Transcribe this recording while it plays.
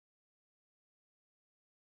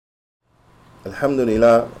الحمد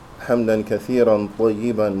لله حمدا كثيرا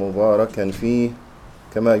طيبا مباركا فيه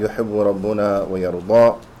كما يحب ربنا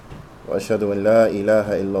ويرضى وأشهد أن لا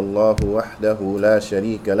إله إلا الله وحده لا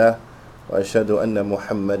شريك له وأشهد أن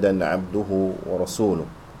محمدا عبده ورسوله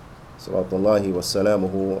صلوات الله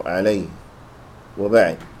وسلامه عليه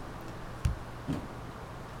وبعد.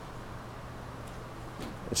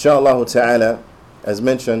 Inshallah ta'ala, as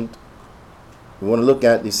mentioned, we want to look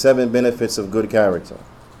at the 7 benefits of good character.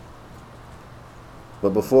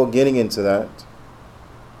 But before getting into that,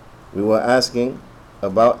 we were asking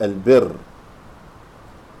about al-birr.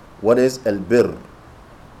 What is al-birr?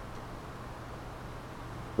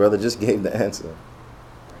 Brother just gave the answer.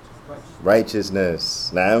 Righteousness.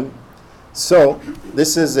 Naam. So,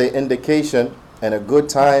 this is an indication and a good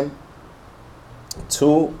time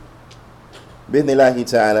to, bidnillahi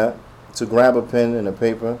ta'ala, to grab a pen and a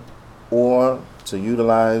paper or to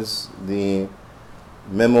utilize the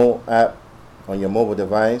memo app on your mobile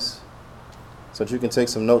device so that you can take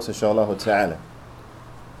some notes, inshallah ta'ala.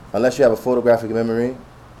 Unless you have a photographic memory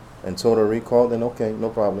and total recall, then okay, no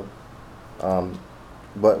problem.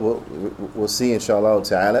 But we'll see, inshallah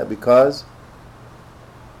ta'ala, because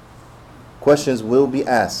questions will be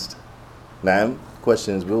asked. Naam,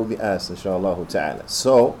 questions will be asked, inshallah ta'ala.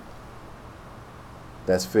 So,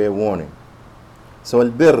 that's fair warning. So,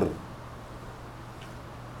 al-birr.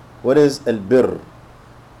 What is al-birr?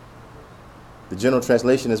 The general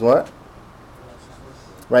translation is what?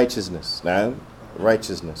 Righteousness. Naam,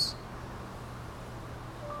 righteousness.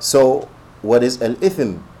 So, what is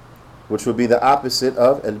al-ithm? Which would be the opposite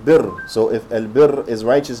of al-birr. So, if al-birr is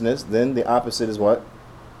righteousness, then the opposite is what?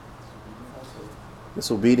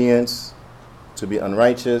 Disobedience, to be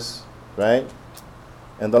unrighteous, right?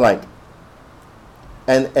 And the like.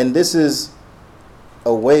 And this is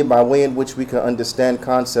a way by way in which we can understand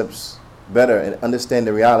concepts better and understand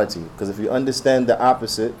the reality. Because if you understand the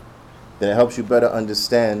opposite, then it helps you better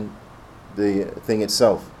understand the thing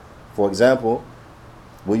itself. For example,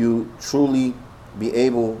 will you truly be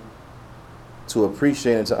able to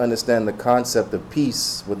appreciate and to understand the concept of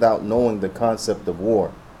peace without knowing the concept of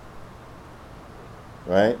war?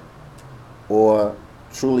 Right? Or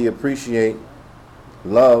truly appreciate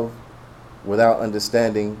love without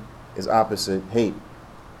understanding its opposite, hate.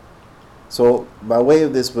 So by way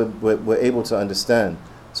of this, we're able to understand.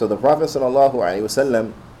 So the Prophet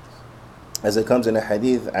ﷺ, as it comes in a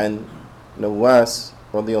hadith and Nawas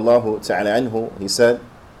radiyallahu ta'ala anhu, he said,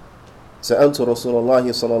 سألت رسول الله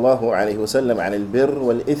صلى الله عليه وسلم عن البر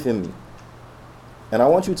والإثم. And I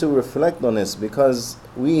want you to reflect on this, because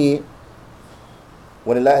we,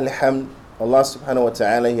 وَلِلَّهِ الْحَمْدِ, Allah subhanahu wa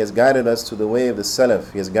ta'ala, He has guided us to the way of the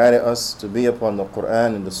Salaf. He has guided us to be upon the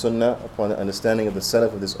Quran and the Sunnah, upon the understanding of the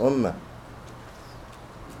Salaf of this Ummah,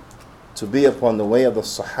 to be upon the way of the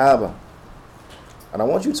Sahaba. And I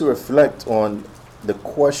want you to reflect on the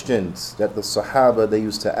questions that the Sahaba, they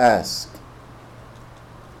used to ask.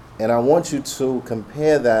 And I want you to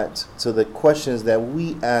compare that to the questions that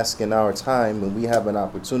we ask in our time when we have an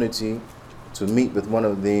opportunity to meet with one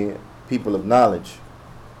of the people of knowledge.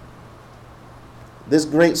 This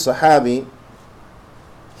great Sahabi,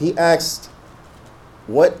 he asked,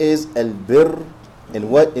 what is al-birr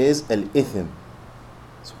and what is al-ithm?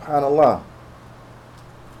 Subhanallah.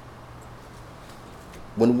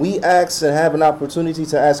 When we ask and have an opportunity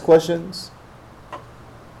to ask questions,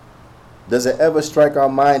 does it ever strike our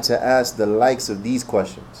mind to ask the likes of these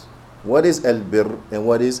questions? What is al-birr and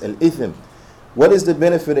what is al-ithm? What is the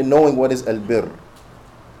benefit in knowing what is al-birr?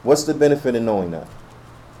 What's the benefit in knowing that?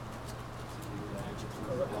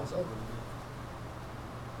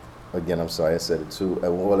 Again, I'm sorry, I said it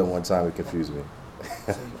all at one time. It confused me.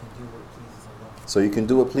 So you can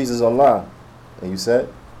do what pleases Allah. And you said?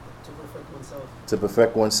 To perfect oneself. To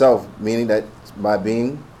perfect oneself, meaning that by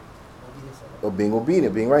being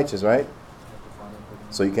obedient, being righteous, right?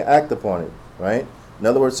 So you can act upon it, right? In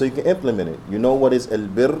other words, so you can implement it. You know what is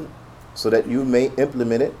al-birr, so that you may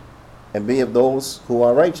implement it and be of those who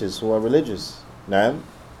are righteous, who are religious. Naam?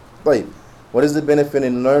 Right. What is the benefit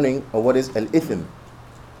in learning of what is al-ithm?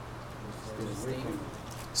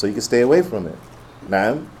 So you can stay away from it.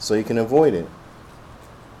 Naam? So you can avoid it.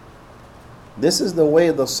 This is the way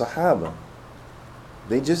of the Sahaba.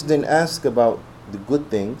 They just didn't ask about the good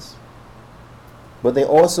things, but they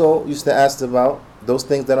also used to ask about those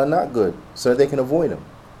things that are not good, so that they can avoid them.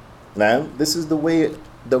 Now, this is the way,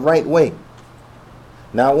 the right way.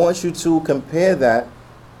 Now, I want you to compare that,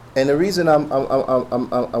 and the reason I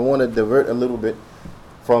want to divert a little bit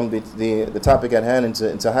from the topic at hand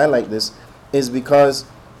and to highlight this is because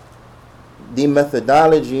the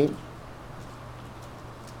methodology,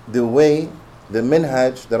 the way the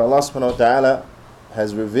minhaj that Allah subhanahu wa ta'ala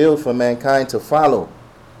has revealed for mankind to follow.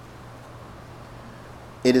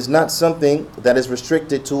 It is not something that is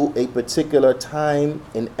restricted to a particular time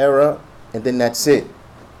and era, and then that's it.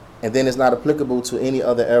 And then it's not applicable to any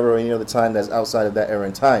other era or any other time that's outside of that era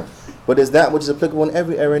and time. But it's that which is applicable in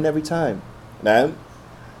every era and every time. Right?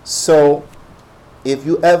 So, if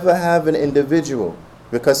you ever have an individual,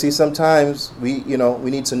 because see, sometimes we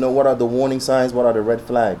need to know what are the warning signs, what are the red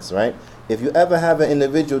flags, right? If you ever have an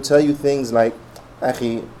individual tell you things like,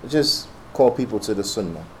 "Akhi, just call people to the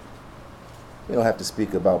sunnah. You don't have to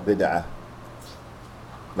speak about bid'ah."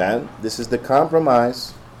 Man, this is the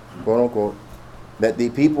compromise, quote unquote, that the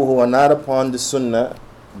people who are not upon the sunnah,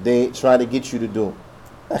 they try to get you to do.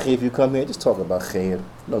 Akhi, if you come here, just talk about khair.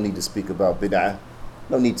 No need to speak about bid'ah.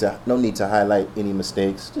 No need to highlight any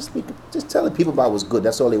mistakes. Just tell the people about what's good.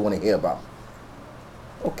 That's all they want to hear about.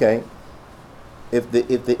 Okay. If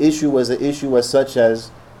the issue was an issue as such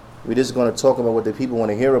as we're just going to talk about what the people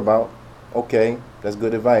want to hear about, okay, that's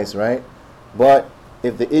good advice, right? But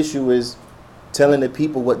if the issue is telling the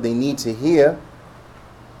people what they need to hear,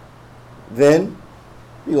 then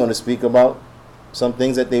you're going to speak about some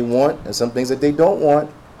things that they want and some things that they don't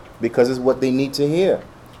want, because it's what they need to hear.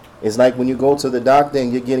 It's like when you go to the doctor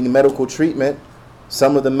and you're getting medical treatment.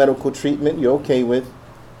 Some of the medical treatment you're okay with.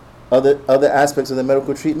 Other aspects of the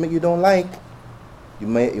medical treatment you don't like.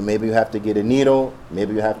 Maybe you have to get a needle.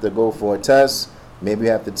 Maybe you have to go for a test. Maybe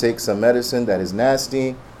you have to take some medicine that is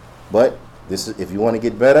nasty. But this is, if you want to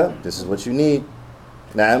get better, this is what you need.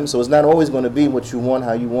 So it's not always going to be what you want,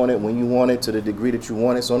 how you want it, when you want it, to the degree that you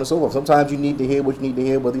want it, so on and so forth. Sometimes you need to hear what you need to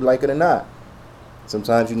hear, whether you like it or not.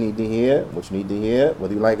 Sometimes you need to hear what you need to hear,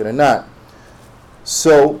 whether you like it or not.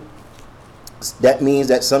 So that means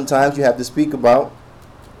that sometimes you have to speak about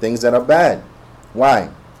things that are bad. Why?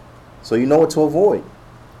 So you know what to avoid.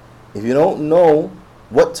 If you don't know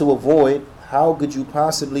what to avoid, how could you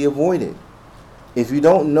possibly avoid it? If you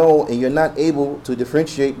don't know and you're not able to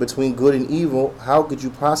differentiate between good and evil, how could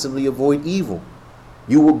you possibly avoid evil?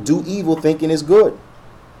 You will do evil thinking it's good.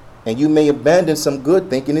 And you may abandon some good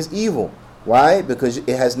thinking it's evil. Why? Because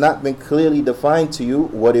it has not been clearly defined to you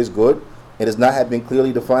what is good. It has not been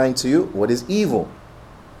clearly defined to you what is evil.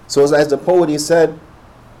 So as the poet he said,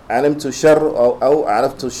 علمت الشر أو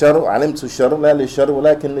عرفت الشر علمت الشر لا للشر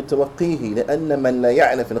ولكن لتوقيه لأن من لا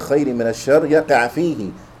يعرف الخير من الشر يقع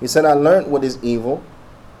فيه. He said, I learned what is evil.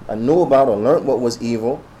 I knew about or learned what was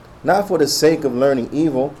evil, not for the sake of learning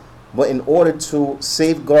evil, but in order to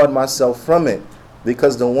safeguard myself from it.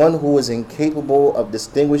 Because the one who is incapable of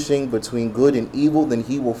distinguishing between good and evil, then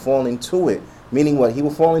he will fall into it. Meaning what? He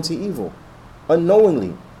will fall into evil.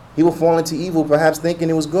 Unknowingly. He will fall into evil, perhaps thinking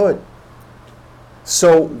it was good.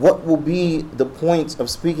 So what will be the point of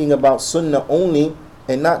speaking about sunnah only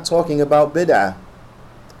and not talking about bid'ah?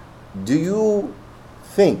 Do you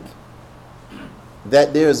think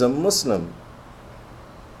that there is a Muslim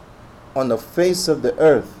on the face of the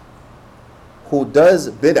earth who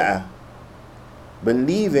does bid'ah,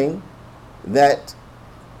 believing that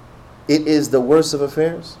it is the worst of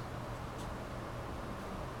affairs?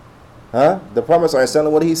 The Prophet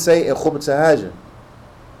ﷺ, what did he say in Khutbah Hajj?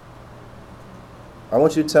 I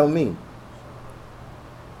want you to tell me.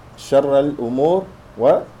 Sharr al-umur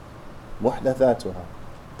wa muhdathatuha.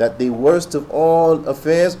 That the worst of all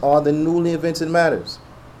affairs are the newly invented matters.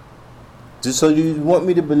 So you want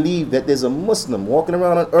me to believe that there's a Muslim walking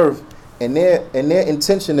around on earth and their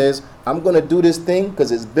intention is, I'm going to do this thing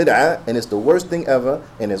because it's bid'ah and it's the worst thing ever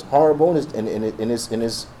and it's horrible and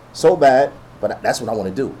it's so bad, but that's what I want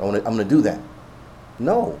to do. I'm going to do that.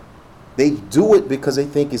 No. They do it because they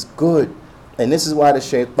think it's good. And this is why the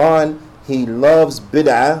shaitan, he loves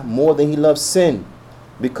bid'ah more than he loves sin.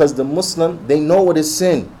 Because the Muslim, they know what is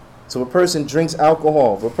sin. So if a person drinks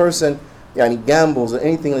alcohol, if a person gambles or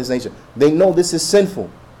anything of this nature, they know this is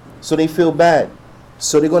sinful. So they feel bad.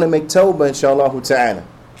 So they're going to make tawbah, inshallah ta'ala.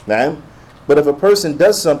 But if a person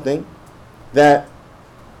does something that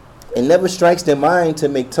it never strikes their mind to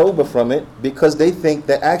make tawbah from it because they think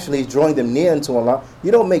that actually is drawing them near unto Allah.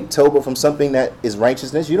 You don't make tawbah from something that is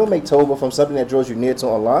righteousness. You don't make tawbah from something that draws you near to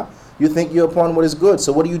Allah. You think you're upon what is good.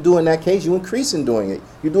 So what do you do in that case? You increase in doing it.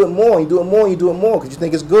 You do it more, you do it more, you do it more because you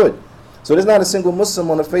think it's good. So there's not a single Muslim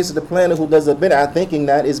on the face of the planet who does a bid'ah thinking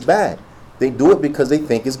that is bad. They do it because they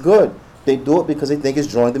think it's good. They do it because they think it's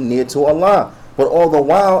drawing them near to Allah. But all the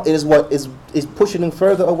while, it is what is pushing them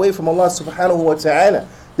further away from Allah subhanahu wa ta'ala.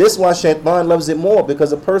 This is why shaitan loves it more,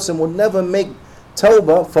 because a person will never make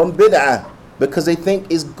tawbah from bid'ah because they think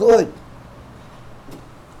it's good.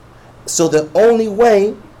 So the only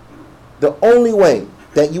way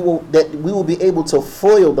that we will be able to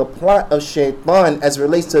foil the plot of shaitan as it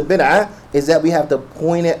relates to bid'ah is that we have to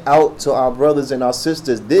point it out to our brothers and our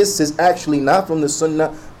sisters. This is actually not from the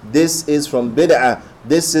sunnah. This is from bid'ah.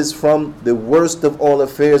 This is from the worst of all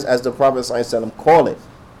affairs, as the Prophet ﷺ called it.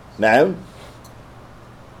 Now,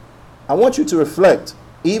 I want you to reflect,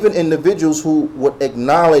 even individuals who would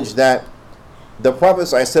acknowledge that the Prophet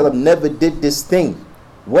ﷺ never did this thing.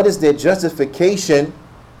 What is their justification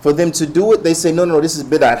for them to do it? They say, no, this is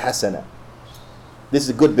bid'ah hasana. This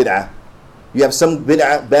is good bid'ah. You have some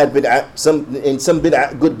bid'ah, bad bid'ah, some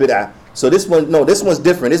bid'ah, good bid'ah. So this one's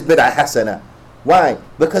different. It's bid'ah hasana. Why?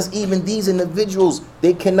 Because even these individuals,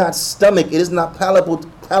 they cannot stomach. It is not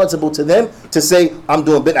palatable to them to say, I'm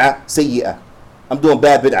doing bid'ah sayyi'ah. I'm doing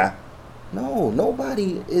bad bid'ah. No,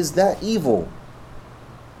 nobody is that evil.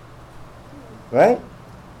 Right?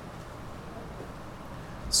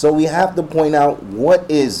 So we have to point out what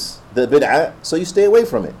is the bid'ah so you stay away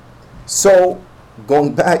from it. So,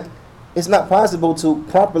 going back, it's not possible to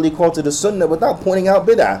properly call to the sunnah without pointing out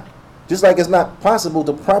bid'ah. Just like it's not possible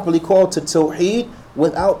to properly call to tawheed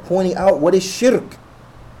without pointing out what is shirk.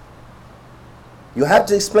 You have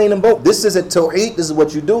to explain them both. This is a tawheed, this is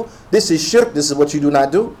what you do. This is shirk, this is what you do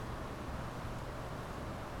not do.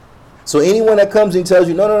 So anyone that comes and tells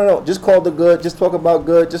you, no, just call the good, just talk about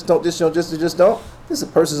good, just don't, this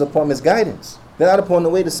person's upon misguidance. They're not upon the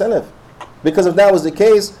way to Salaf. Because if that was the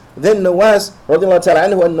case, then Nawas,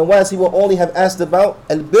 he will only have asked about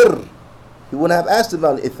al-birr. He wouldn't have asked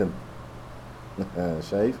about al-ithim.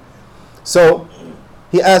 Shaykh. So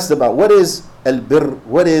he asked about what is al-birr,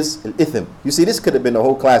 what is al-ithim. You see, this could have been the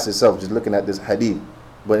whole class itself, just looking at this hadith.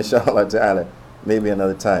 But inshallah ta'ala, maybe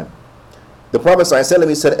another time. The Prophet ﷺ,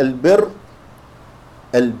 he said, al-birr,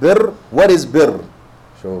 what is birr?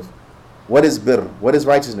 Shuf. What is birr? What is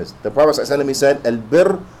righteousness? The Prophet ﷺ, he said,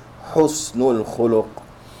 al-birr husnul khuluq.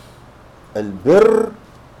 Al-birr,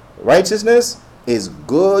 righteousness, is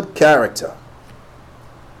good character.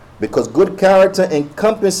 Because good character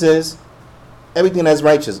encompasses everything that's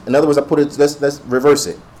righteous. In other words, let's reverse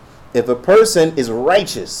it. If a person is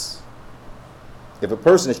righteous, if a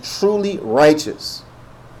person is truly righteous,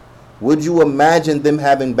 would you imagine them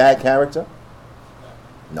having bad character?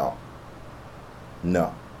 No.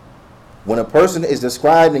 When a person is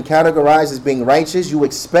described and categorized as being righteous, you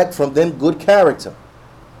expect from them good character.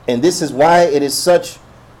 And this is why it is such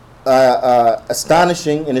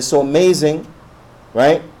astonishing and it's so amazing,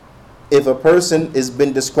 right? If a person has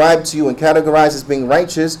been described to you and categorized as being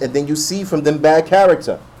righteous, and then you see from them bad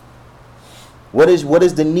character. What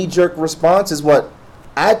is the knee-jerk response? Is what?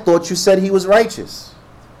 I thought you said he was righteous.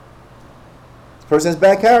 This person's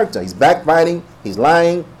bad character. He's backbiting, he's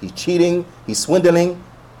lying, he's cheating, he's swindling.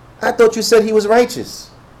 I thought you said he was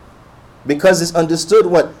righteous. Because it's understood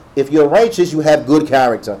what? If you're righteous, you have good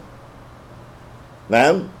character.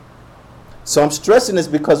 Ma'am? So I'm stressing this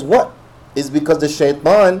because what? It's because the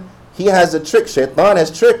shaitan, he has a trick. Shaitan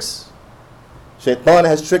has tricks. Shaitan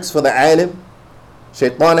has tricks for the alim.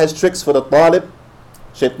 Shaitan has tricks for the talib.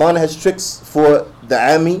 Shaitan has tricks for the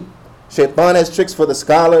ami. Shaitan has tricks for the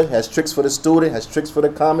scholar, has tricks for the student, has tricks for the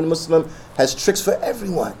common Muslim, has tricks for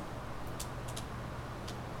everyone.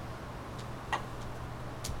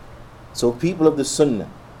 So people of the sunnah,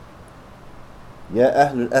 Ya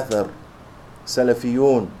Ahlul Athar,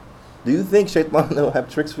 Salafiyun, do you think shaitan will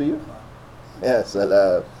have tricks for you? Yeah,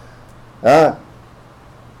 Salaam.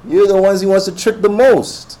 You're the ones he wants to trick the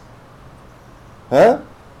most. Do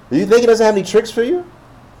you think he doesn't have any tricks for you?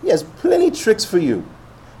 He has plenty tricks for you.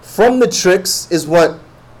 From the tricks is what?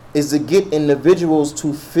 Is to get individuals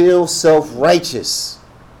to feel self-righteous,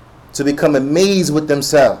 to become amazed with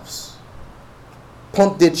themselves,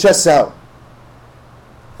 pump their chests out.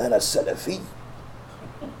 And a Salafi,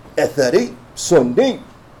 Athari, Sunni.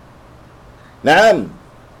 Naam.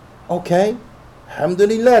 Okay.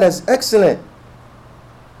 Alhamdulillah, that's excellent.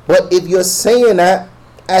 But if you're saying that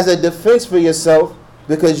as a defense for yourself,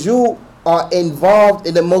 because you are involved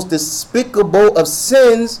in the most despicable of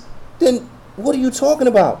sins, then what are you talking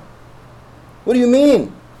about? What do you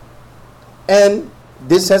mean? And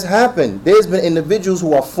this has happened. There's been individuals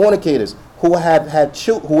who are fornicators, who have had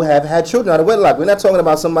children out of wedlock. We're not talking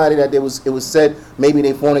about somebody that it was said maybe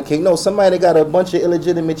they fornicate. No, somebody that got a bunch of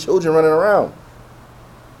illegitimate children running around.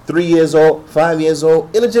 3 years old, 5 years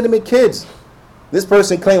old, illegitimate kids. This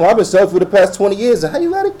person claimed, I've been celibate for the past 20 years. How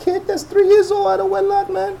you got a kid that's 3 years old out of wedlock,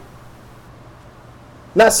 man?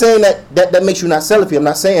 Not saying that makes you not Salafi. I'm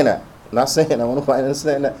not saying that. I'm not saying that. I want to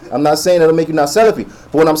understand that. I'm not saying that'll make you not Salafi.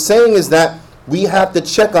 But what I'm saying is that we have to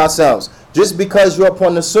check ourselves. Just because you're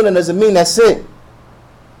upon the sunnah doesn't mean that's it.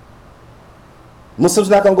 Muslims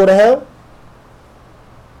not going to go to hell?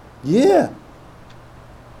 Yeah.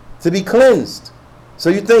 To be cleansed. So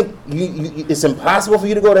you think it's impossible for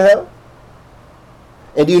you to go to hell?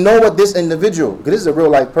 And do you know what this individual, because this is a real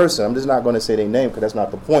life person, I'm just not going to say their name because that's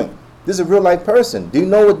not the point. This is a real life person. Do you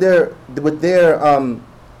know what their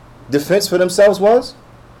defense for themselves was?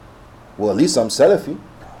 Well, at least I'm Salafi.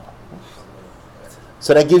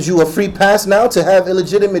 So that gives you a free pass now to have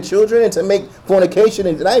illegitimate children and to make fornication,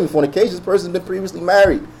 and not even fornication, this person's been previously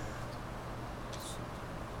married.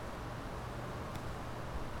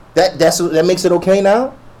 That makes it okay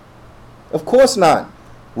now? Of course not.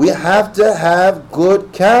 We have to have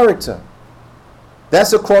good character.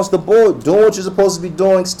 That's across the board. Doing what you're supposed to be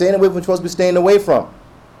doing, staying away from what you're supposed to be staying away from.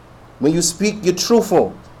 When you speak, you're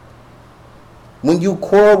truthful. When you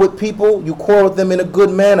quarrel with people, you quarrel with them in a good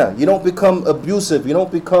manner. You don't become abusive. You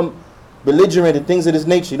don't become belligerent and things of this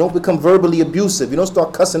nature. You don't become verbally abusive. You don't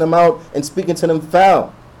start cussing them out and speaking to them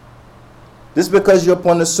foul. Just because you're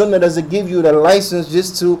upon the sunnah doesn't give you the license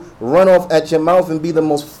just to run off at your mouth and be the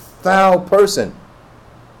most foul person.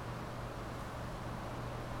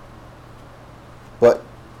 But,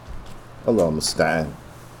 Allah musta'an.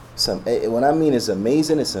 When I mean it's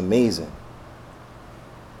amazing, it's amazing.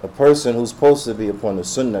 A person who's supposed to be upon the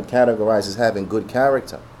sunnah categorized as having good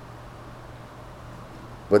character.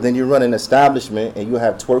 But then you run an establishment and you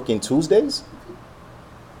have twerking Tuesdays?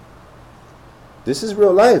 This is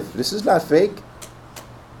real life. This is not fake.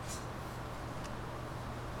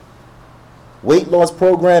 Weight loss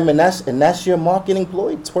program and that's your marketing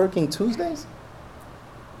ploy, twerking Tuesdays?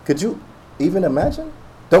 Could you even imagine?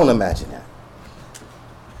 Don't imagine that.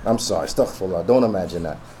 I'm sorry, astaghfirullah, don't imagine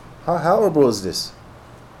that. How horrible is this?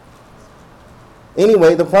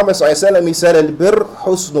 Anyway, the Prophet ﷺ, he said, Al-birr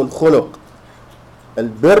husnul khuluq.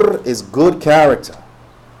 Al-birr is good character.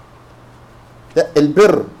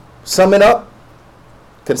 Al-birr, sum it up,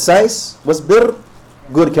 concise, what's birr?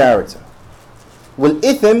 Good character.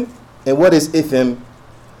 Wal-ithim, and what is ithim?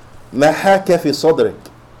 Mahaka fi sadrik.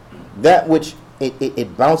 That which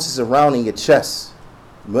it bounces around in your chest.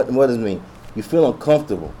 What does it mean? You feel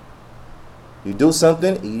uncomfortable. You do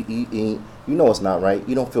something, you know it's not right.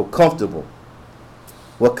 You don't feel comfortable.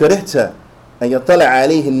 وَكَرِهْتَ and يَطَلَعَ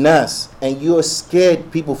عَلَيْهِ النَّاسِ and you're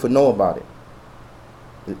scared people for know about it.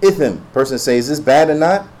 Ithim, person says, is this bad or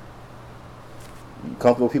not? You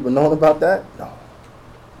comfortable with people knowing about that?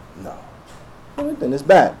 No. Then it's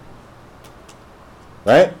bad.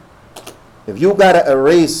 Right? If you gotta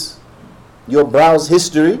erase your browse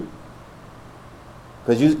history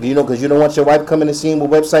because you don't want your wife coming and seeing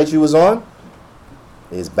what website you was on,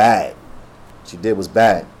 it's bad. What you did was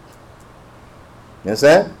bad. You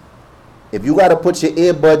understand? If you got to put your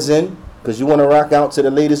earbuds in because you want to rock out to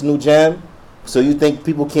the latest new jam, so you think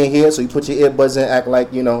people can't hear it, so you put your earbuds in, act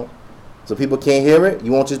like, so people can't hear it,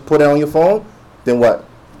 you won't just put it on your phone, then what?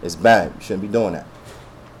 It's bad. You shouldn't be doing that.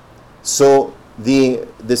 So the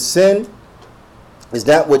sin is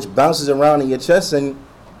that which bounces around in your chest and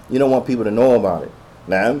you don't want people to know about it.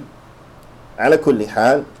 Now, ala kulli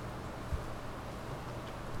hal,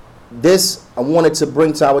 this I wanted to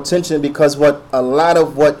bring to our attention because a lot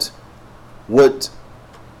of what would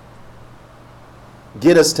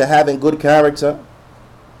get us to having good character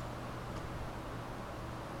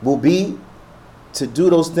will be to do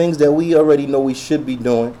those things that we already know we should be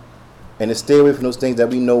doing and to stay away from those things that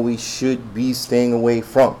we know we should be staying away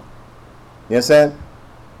from. You understand?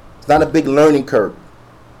 It's not a big learning curve.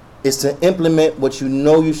 It's to implement what you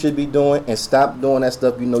know you should be doing and stop doing that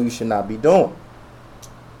stuff you know you should not be doing.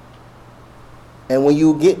 And when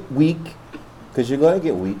you get weak, because you're going to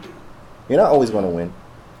get weak, you're not always going to win.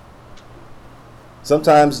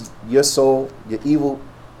 Sometimes your soul, your evil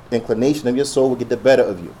inclination of your soul will get the better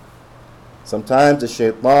of you. Sometimes the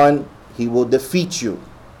shaitan, he will defeat you.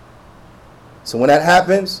 So when that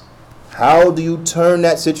happens, how do you turn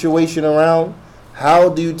that situation around? How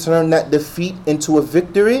do you turn that defeat into a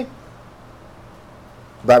victory?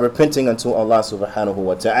 By repenting unto Allah subhanahu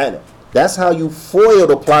wa ta'ala. That's how you foil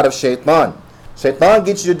the plot of shaitan. Shaitan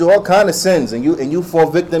gets you to do all kind of sins and you fall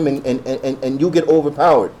victim and you get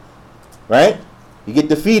overpowered. Right? You get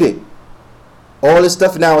defeated. All this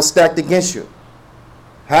stuff now is stacked against you.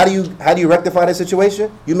 How do you rectify that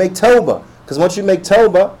situation? You make tawbah. Because once you make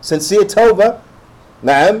tawbah, sincere tawbah,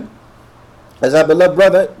 na'am, as our beloved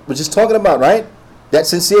brother was just talking about, right? That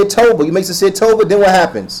sincere tawbah, you make sincere tawbah, then what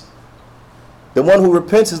happens? The one who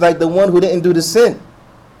repents is like the one who didn't do the sin.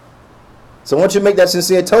 So once you make that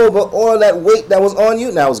sincere tawbah, all that weight that was on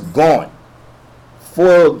you now is gone.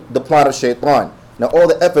 For the plot of shaitan. Now all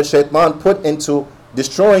the effort shaitan put into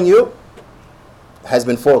destroying you has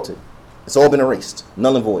been faulted. It's all been erased.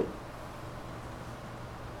 Null and void.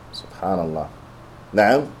 SubhanAllah.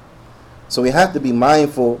 Now, So we have to be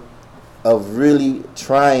mindful of really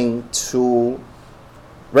trying to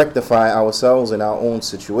rectify ourselves in our own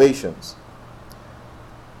situations.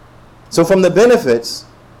 So from the benefits,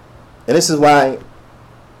 and this is why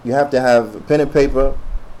you have to have pen and paper,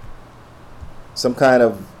 some kind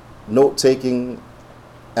of note-taking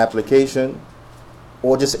application,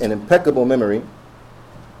 or just an impeccable memory,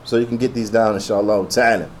 so you can get these down, inshallah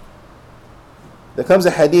ta'ala. There comes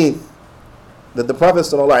a hadith that the Prophet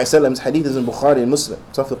sallallahu alaihi wasallam's hadith is in Bukhari and Muslim,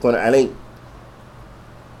 muttafaqun alayh,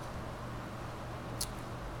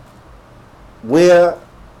 where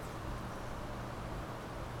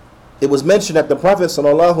it was mentioned that the Prophet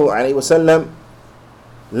sallallahu alaihi wasallam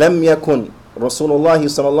lam yakun Rasulullah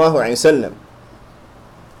sallallahu alaihi wasallam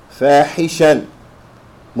fahishan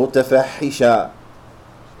mutafahisha.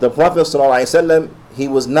 The Prophet sallallahu alaihi wasallam, he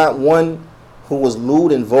was not one who was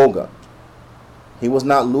lewd and vulgar. He was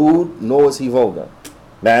not lewd, nor was he vulgar.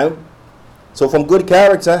 Now, so from good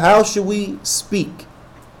character, how should we speak?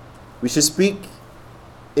 We should speak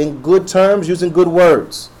in good terms, using good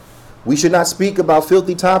words. We should not speak about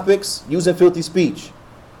filthy topics, using filthy speech.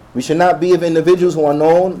 We should not be of individuals who are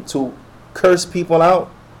known to curse people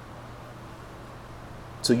out,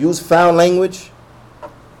 to use foul language,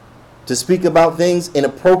 to speak about things,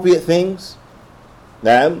 inappropriate things.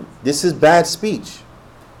 Now, this is bad speech.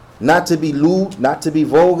 Not to be lewd, not to be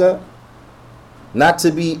vulgar, not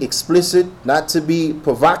to be explicit, not to be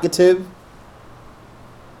provocative.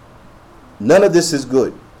 None of this is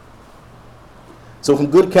good. So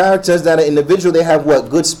from good characters that an individual, they have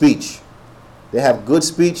what? Good speech. They have good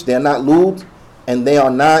speech. They are not lewd, and they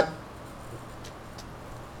are not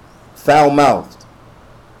foul-mouthed.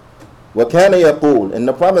 وَكَانَ يَقُولُ, and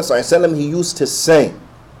the Prophet ﷺ, he used to say.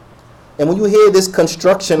 And when you hear this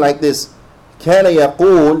construction like this, كَانَ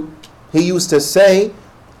يَقُولُ, he used to say,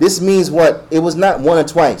 this means what? It was not one or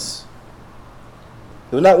twice.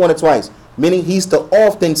 It was not one or twice. Meaning he used to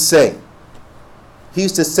often say. He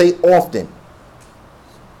used to say often.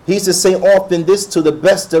 He used to say often this to the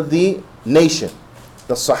best of the nation,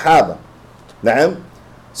 the Sahaba. Na'am.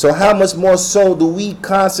 So how much more so do we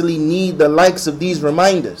constantly need the likes of these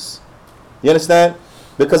reminders? You understand?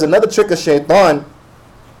 Because another trick of shaitan,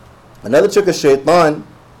 and this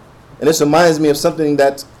reminds me of something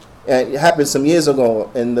that it happened some years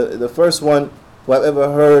ago, and the first one who I've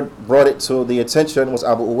ever heard brought it to the attention was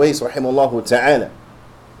Abu Uwais rahimahullah ta'ala,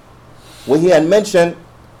 where he had mentioned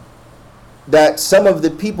that some of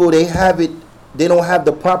the people, they don't have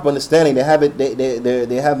the proper understanding.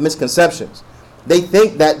 They have misconceptions. They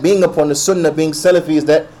think that being upon the sunnah, being Salafi, is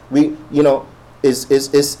that we,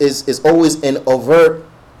 is always an overt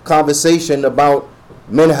conversation about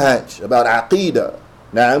minhaj, about aqeedah,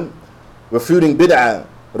 na'am, refuting bid'ah,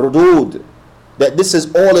 rudud, that this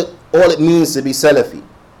is all it means to be Salafi.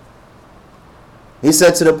 He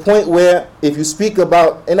said to the point where if you speak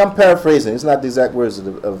about, and I'm paraphrasing, it's not the exact words of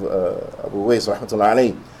Abu Uwais rahmatullahi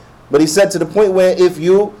alayhi, but he said to the point where if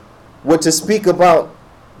you were to speak about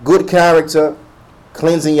good character,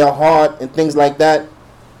 cleansing your heart and things like that,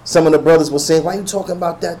 some of the brothers will say, why are you talking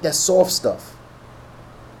about that soft stuff?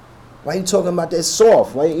 Why are you talking about that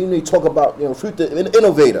soft? Why you talk about fruit the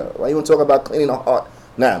innovator? Why you want to talk about cleaning the heart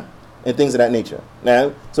now and things of that nature?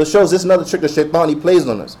 Now, so it shows this another trick that shaitan, he plays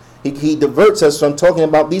on us. He diverts us from talking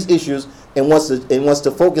about these issues and wants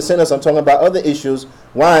to focus in us on talking about other issues.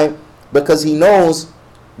 Why? Because he knows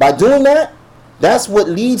by doing that, that's what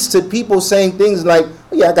leads to people saying things like,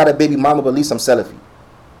 oh, yeah, I got a baby mama, but at least I'm Salafi.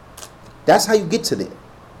 That's how you get to there.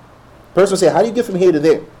 Person will say, how do you get from here to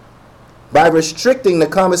there? By restricting the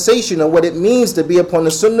conversation of what it means to be upon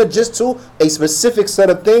the sunnah just to a specific set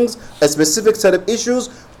of things, a specific set of issues,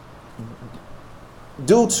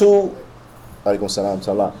 due to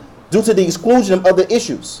the exclusion of other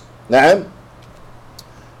issues. Now,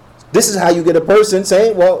 this is how you get a person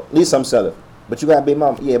saying, well, at least I'm Salaf. But you got to be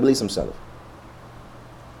mom. Yeah, but at least I'm Salaf.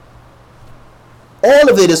 All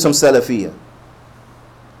of it is some Salafiyah.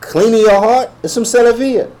 Cleaning your heart is some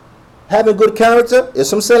Salafiyah. Having good character is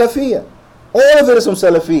some Salafiyah. All of it is some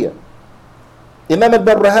Salafiyah. Imam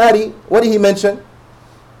al-Barbahari, what did he mention?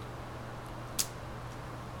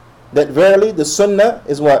 That verily the Sunnah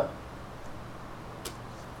is what?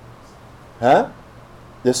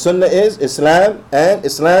 The Sunnah is Islam, and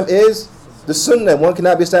Islam is the Sunnah. One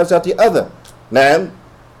cannot be established without the other. Naam.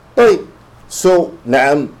 So,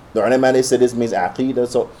 naam, the ulama, they said this means aqeedah.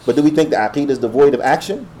 So, but do we think the aqeedah is devoid of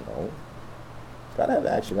action? No. Gotta have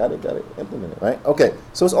action. Gotta implement it, right? Okay.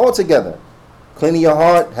 So it's all together. Cleaning your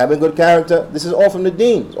heart, having good character. This is all from the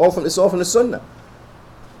deen. It's all from the Sunnah.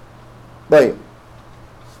 Right.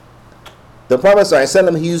 The Prophet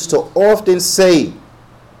ﷺ, he used to often say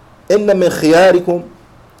inna min khiyarikum,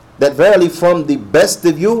 that verily from the best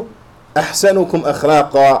of you, ahsanukum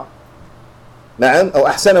akhlaqa. Na'am, or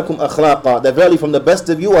ahsanakum akhlaqa, that verily from the best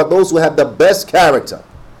of you are those who have the best character.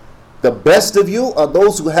 The best of you are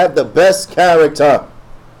those who have the best character.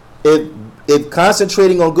 If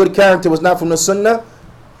concentrating on good character was not from the sunnah,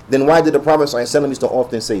 then why did the Prophet ﷺ used to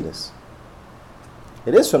often say this?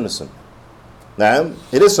 It is from the sunnah. Na'am,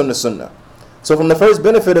 it is from the sunnah. So from the first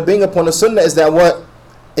benefit of being upon the sunnah is that what?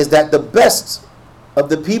 Is that the best of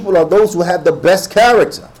the people are those who have the best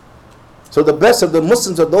character. So the best of the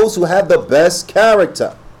Muslims are those who have the best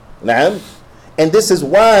character. Na'am. And this is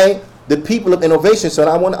why the people of innovation, so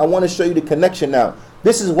I want to show you the connection now.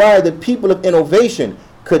 This is why the people of innovation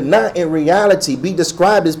could not in reality be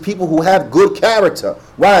described as people who have good character.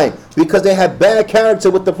 Why? Because they have bad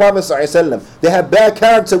character with the Prophet ﷺ. They have bad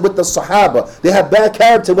character with the Sahaba. They have bad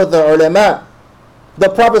character with the ulama. The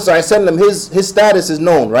Prophet ﷺ, his status is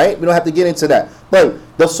known, right? We don't have to get into that. But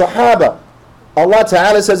the Sahaba, Allah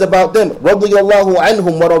Ta'ala says about them, رَضِيَ اللَّهُ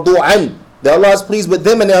عَنْهُمْ وَرَضُوا عَنْهُ, that Allah is pleased with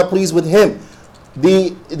them and they are pleased with Him.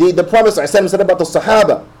 The Prophet ﷺ said about the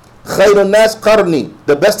Sahaba, خَيْرُ النَّاسِ قَرْنِي,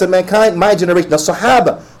 the best of mankind, my generation, the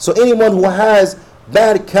Sahaba. So anyone who has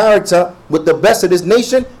bad character with the best of this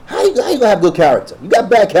nation, how you gonna have good character? You got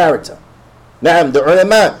bad character. Naam, the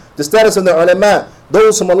ulama, the status of the ulama,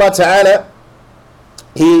 those from Allah Ta'ala,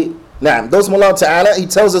 He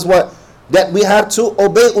tells us what? That we have to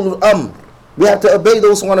obey ulul amr. We have to obey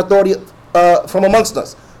those who want authority from amongst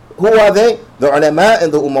us. Who are they? The ulama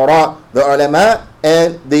and the umara. The ulama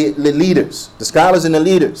and the leaders, the scholars and the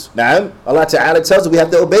leaders. Naam, Allah Ta'ala tells us we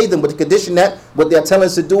have to obey them with the condition that what they are telling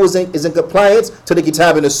us to do is in compliance to the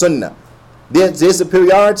kitab and the sunnah. Their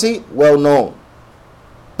superiority, well known.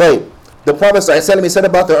 But the Prophet ﷺ said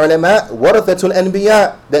about the ulama, warathatul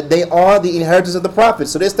anbiya, that they are the inheritors of the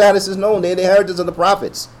prophets. So their status is known. They're the inheritors of the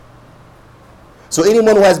prophets. So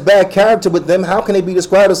anyone who has bad character with them, how can they be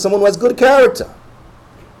described as someone who has good character?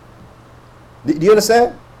 Do you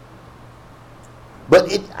understand?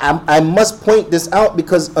 But I must point this out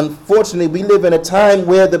because unfortunately we live in a time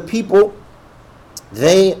where the people,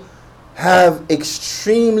 they have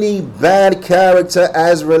extremely bad character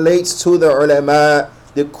as relates to the ulama.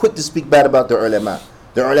 They're quick to speak bad about the ulama.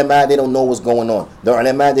 The ulama, they don't know what's going on. The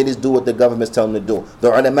ulama, they just do what the government's telling them to do. The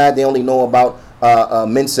ulama, they only know about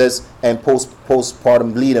menses and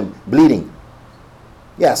postpartum bleeding.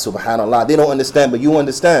 Yeah, subhanallah. They don't understand, but you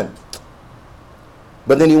understand.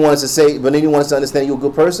 But then you want us to understand you're a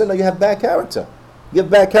good person, or you have bad character. You have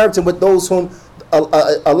bad character with those whom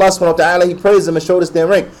Allah subhanahu wa ta'ala, He praised them and showed us their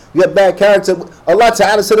rank. You have bad character. Allah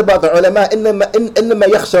Ta'ala said about the ulama, إِنَّمَا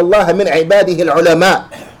يَخْشَى اللَّهَ مِنْ عِبَادِهِ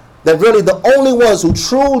الْعُلَمَاءِ, that really the only ones who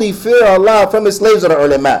truly fear Allah from His slaves are the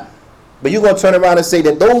ulama. But you're going to turn around and say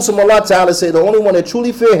that those whom Allah Ta'ala say the only one that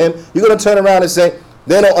truly fear Him, you're going to turn around and say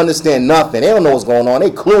they don't understand nothing. They don't know what's going on. They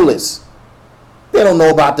clueless. They don't know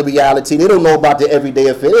about the reality. They don't know about the everyday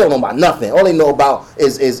affair. They don't know about nothing. All they know about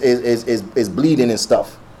is bleeding and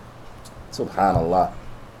stuff. Subhanallah.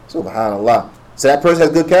 Subhanallah. So that person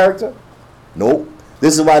has good character? Nope.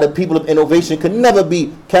 This is why the people of innovation can never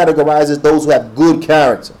be categorized as those who have good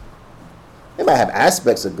character. They might have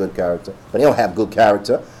aspects of good character, but they don't have good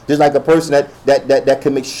character. Just like a person that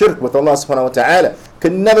commits shirk with Allah subhanahu wa ta'ala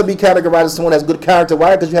can never be categorized as someone that has good character.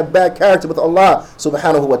 Why? Because you have bad character with Allah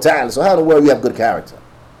subhanahu wa ta'ala. So how in the world you have good character?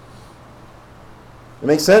 It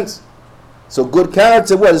makes sense? So good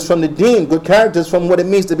character, what is from the deen? Good character is from what it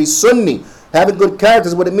means to be Sunni. Having good character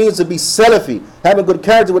is what it means to be Salafi. Having good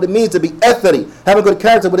character is what it means to be Athari. Having good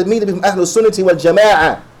character is what it means to be from Ahlul Sunnati wal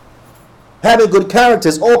Jama'ah. Having good character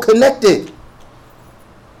is all connected.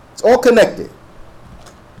 It's all connected.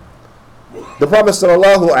 The Prophet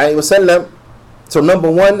sallallahu alaihi wasallam, so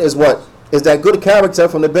number one is what? Is that good character.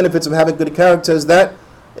 From the benefits of having good character is that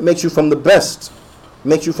it makes you from the best. It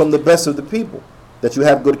makes you from the best of the people. That you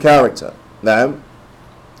have good character. Now,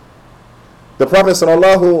 the Prophet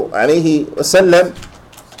sallallahu alaihi wasallam,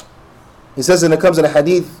 he says, and it comes in a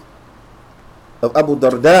hadith of Abu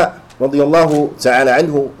Darda radiyallahu ta'ala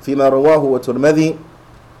anhu فيما رواه وترمذي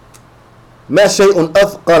ما شيء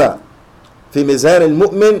أثقل في ميزان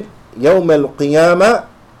المؤمن يوم القيامة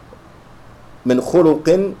من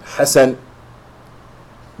خلق حسن,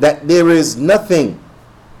 that there is nothing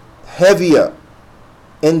heavier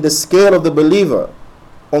in the scale of the believer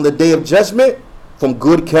on the day of judgment from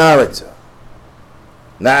good character.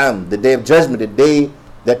 Naam, the day of judgment, the day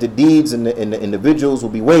that the deeds and the individuals will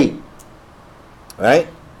be weighed. Right?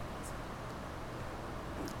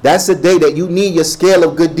 That's the day that you need your scale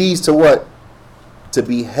of good deeds to what? To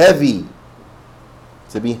be heavy.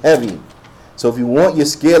 To be heavy. So if you want your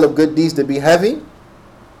scale of good deeds to be heavy,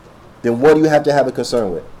 then what do you have to have a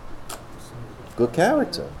concern with? Good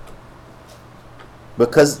character.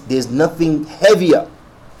 Because there's nothing heavier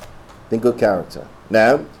than good character.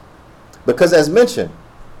 Now, because as mentioned,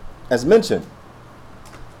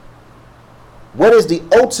 what is the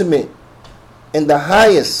ultimate and the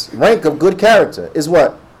highest rank of good character is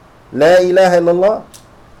what? La ilaha illallah.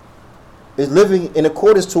 Is living in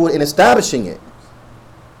accordance to it and establishing it.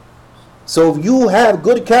 So if you have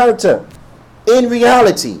good character in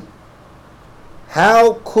reality,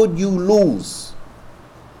 how could you lose?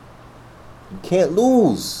 You can't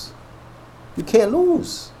lose. You can't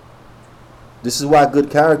lose. This is why good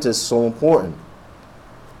character is so important.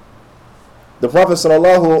 The Prophet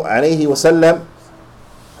sallallahu alaihi wasallam,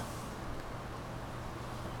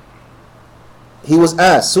 he was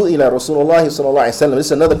asked, Su'ila Rasulullah sallallahu alaihi wasallam. This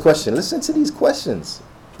is another question. Listen to these questions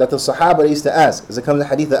that the Sahaba used to ask. As it comes in the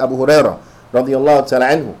hadith of Abu Hurairah radiyallahu ta'ala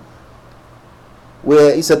anhu,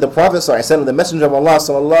 where he said the Prophet sallallahu alaihi wasallam, the Messenger of Allah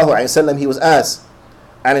sallallahu alaihi wasallam, he was asked,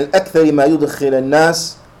 عن الأكثر ما يدخل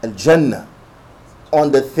الناس الجنة,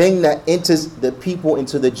 on the thing that enters the people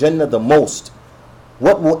into the Jannah the most.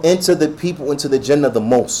 What will enter the people into the Jannah the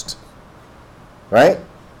most? Right?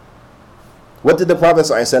 What did the Prophet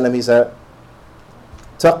sallallahu alaihi wasallam, he said,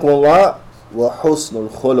 Taqwallah wa husnul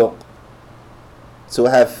khuluq. To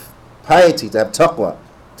have piety, to have taqwa.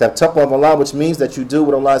 To have taqwa of Allah, which means that you do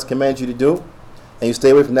what Allah has commanded you to do, and you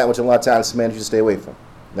stay away from that which Allah Ta'ala has commanded you to stay away from.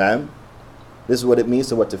 Now, this is what it means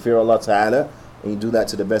to fear Allah Ta'ala, and you do that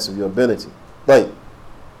to the best of your ability. Right.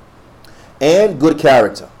 And good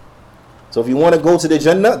character. So if you want to go to the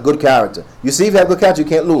Jannah, good character. You see, if you have good character, you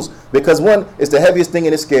can't lose. Because one, it's the heaviest thing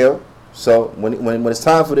in the scale. So when it's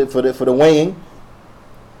time for the weighing,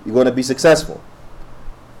 you're going to be successful.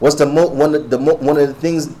 What's one of the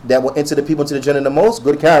things that will enter the people into the Jannah the most?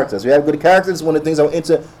 Good characters. If you have good characters, it's one of the things that will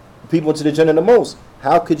enter people into the Jannah the most.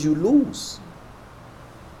 How could you lose?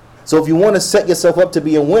 So if you want to set yourself up to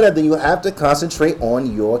be a winner, then you have to concentrate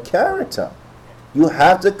on your character. You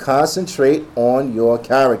have to concentrate on your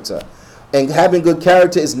character. And having good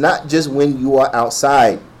character is not just when you are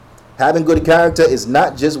outside. Having good character is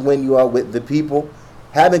not just when you are with the people.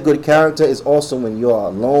 Having good character is also when you are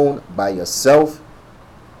alone by yourself.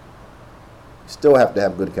 You still have to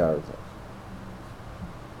have good character.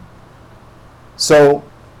 So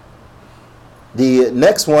the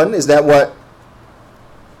next one is that what?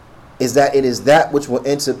 Is that it is that which will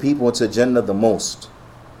enter people into Jannah the most.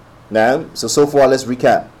 Now, so far let's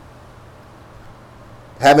recap.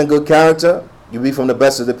 Having good character, you'll be from the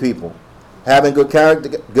best of the people. Having good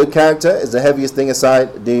character is the heaviest thing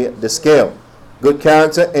inside the scale. Good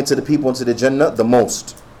character enter the people into the Jannah the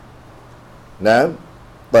most. Now,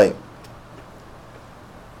 like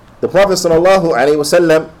the Prophet sallallahu alaihi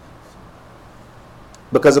wasallam,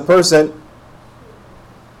 because a person,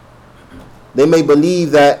 they may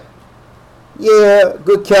believe that, yeah,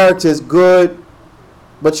 good character is good,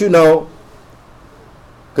 but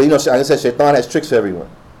because like I said, Shaitan has tricks for everyone.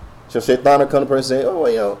 So Shaitan will come to a person and say,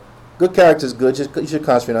 oh, good character is good. You should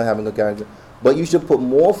concentrate on having good character. But you should put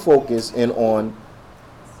more focus in on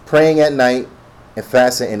praying at night and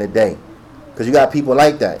fasting in the day. Because you got people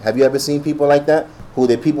like that. Have you ever seen people like that?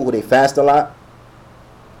 People who they fast a lot,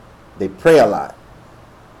 they pray a lot,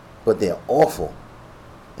 but they're awful.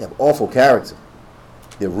 They have awful character.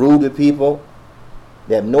 They're rude to people.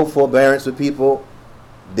 They have no forbearance with people.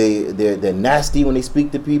 They're nasty when they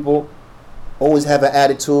speak to people. Always have an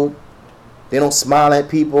attitude. They don't smile at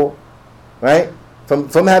people. Right?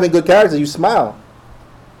 From having good character, you smile.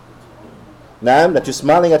 Now that you're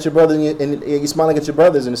smiling at your brother and you're smiling at your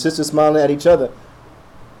brothers and the sisters smiling at each other.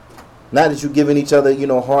 Not that you're giving each other,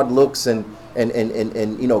 hard looks and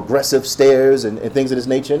aggressive stares and things of this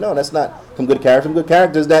nature. No, that's not from good character. From good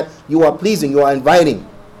character is that you are pleasing, you are inviting.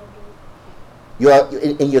 You are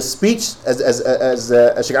in your speech, as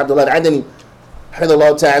Sheikh Abdullah al-Adani,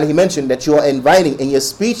 he mentioned that you are inviting in your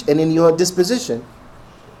speech and in your disposition.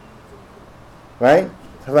 Right?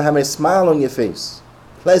 Having a smile on your face,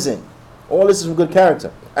 pleasant. All this is from good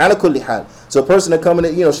character. Ala kulli hal. So a person that come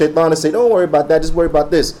in, Shaitan and say, don't worry about that, just worry about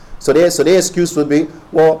this. So their excuse would be,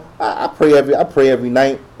 well, I pray every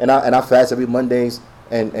night and I fast every Mondays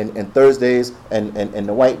and Thursdays and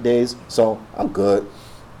the white days, so I'm good.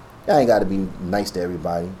 I ain't got to be nice to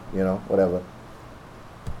everybody, whatever.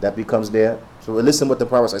 That becomes there. So listen what the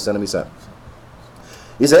Prophet said. He said,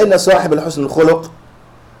 إن صاحب الحسن الخلق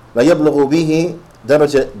لا يبلغ به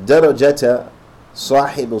درجة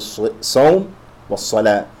صاحب الصوم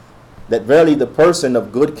والصلاة. That verily the person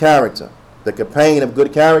of good character, the companion of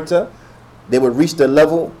good character, they would reach the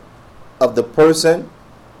level of the person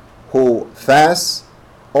who fasts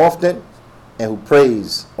often and who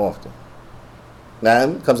prays often. Now,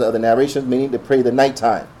 it comes to other narrations, meaning to pray the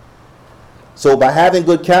nighttime. So by having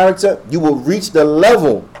good character, you will reach the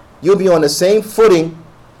level, you'll be on the same footing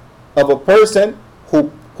of a person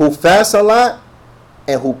who fasts a lot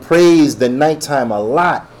and who prays the nighttime a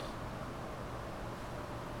lot.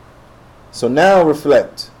 So now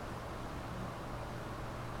reflect.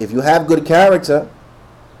 If you have good character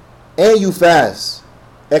and you fast,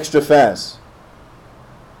 extra fast,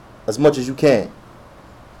 as much as you can,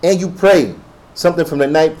 and you pray something from the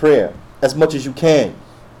night prayer as much as you can,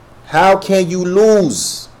 how can you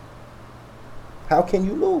lose? How can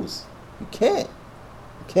you lose? You can't.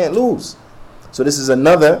 You can't lose. So this is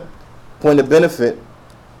another point of benefit,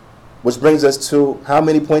 which brings us to how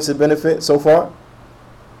many points of benefit so far?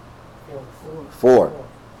 Four.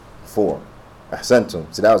 Ahsantum.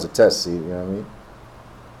 So that was a test, see, you know what I mean?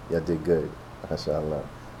 Yeah, I did good. MashaAllah.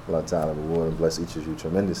 Allah Ta'ala reward and bless each of you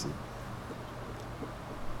tremendously.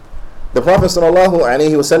 The Prophet sallallahu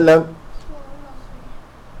alaihi wasallam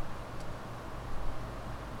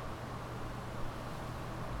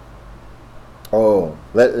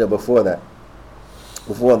before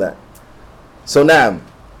that. So now,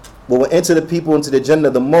 what will enter the people into the Jannah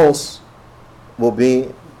the most will be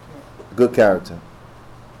good character.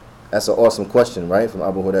 That's an awesome question, right? From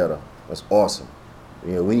Abu Hurairah. That's awesome.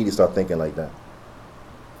 You know, we need to start thinking like that.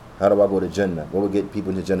 How do I go to Jannah? What will get people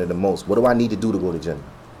into Jannah the most? What do I need to do to go to Jannah?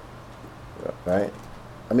 Right?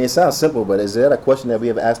 I mean, it sounds simple, but is there a question that we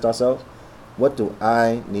have asked ourselves? What do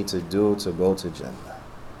I need to do to go to Jannah?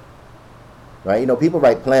 Right? You know, people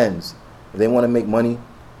write plans. If they want to make money,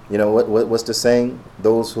 you know, what's the saying?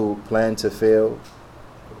 Those who plan to fail.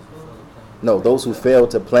 No, those who fail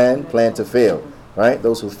to plan to fail. Right?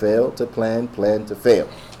 Those who fail to plan to fail.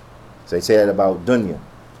 So they say that about dunya.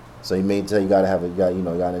 So you may tell you gotta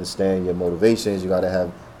understand your motivations. You gotta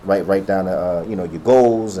have write down your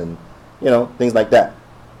goals and things like that.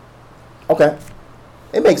 Okay,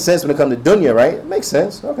 it makes sense when it comes to dunya, right? It makes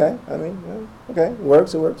sense. Okay, I mean, okay, it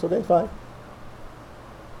works. Okay, fine.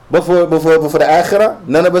 But for the akhirah,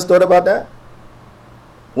 none of us thought about that.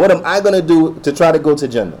 What am I gonna do to try to go to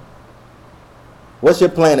Jannah? What's your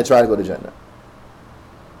plan to try to go to Jannah?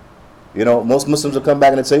 You know, most Muslims will come back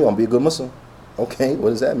and they'll tell you, I'm gonna be a good Muslim. Okay, what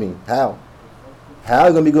does that mean? How? How are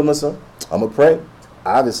you gonna be a good Muslim? I'm gonna pray.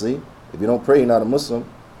 Obviously, if you don't pray, you're not a Muslim.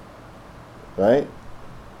 Right?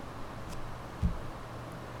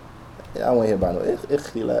 I don't want to hear about no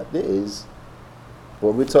ikhtilaf. There is.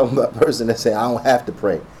 But we're talking about a person that say, I don't have to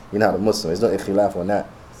pray. You're not a Muslim. There's no ikhtilaf on that.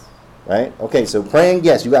 Right? Okay, so praying,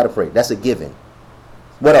 yes, you got to pray. That's a given.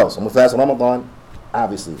 What else? I'm going to fast on Ramadan.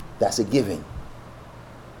 Obviously, that's a given.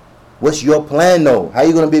 What's your plan, though? How are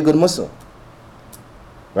you going to be a good Muslim?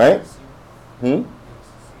 Right?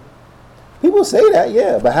 People say that,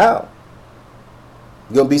 yeah, but how?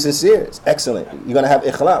 You're going to be sincere. It's excellent. You're going to have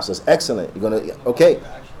ikhlas. It's excellent. You're going to, okay.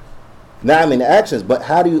 Now I'm in the actions, but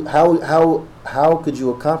how could you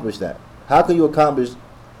accomplish that? How can you accomplish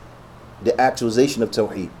the actualization of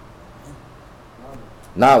Tawheed?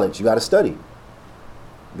 Knowledge. You got to study.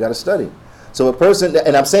 So a person,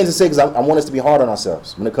 and I'm saying to say because I want us to be hard on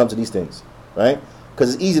ourselves when it comes to these things, right?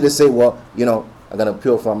 Because it's easy to say, well, I'm going to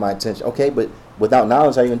purify my attention. Okay, but without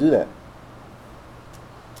knowledge, how are you going to do that?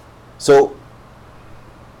 So,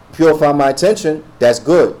 purify my attention, that's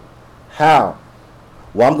good. How?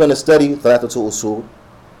 Well, I'm going to study Thalathatul Usul.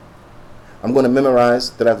 I'm going to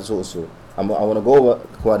memorize Thalathatul Usul. I want to go over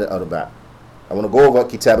Qawaid al-Arba'. I want to go over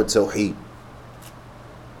Kitab al-Tawheed.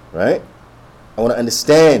 Right? I want to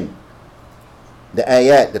understand the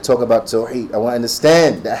ayat that talk about Tawheed. I want to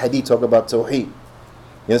understand the hadith talk about Tawheed.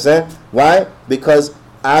 You understand? Why? Because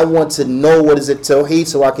I want to know what is it Tawheed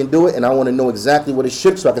so I can do it, and I want to know exactly what is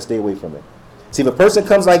shirk so I can stay away from it. See, if a person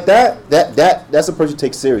comes like that's a person who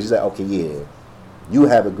takes serious. He's like, okay, yeah, you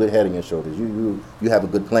have a good head on your shoulders. You have a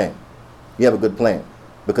good plan. You have a good plan.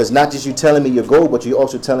 Because not just you telling me your goal, but you're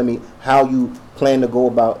also telling me how you plan to go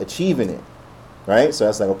about achieving it. Right? So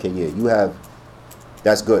that's like, okay, yeah,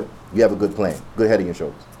 that's good. You have a good plan. Good head on your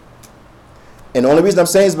shoulders. And the only reason I'm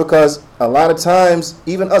saying is because a lot of times,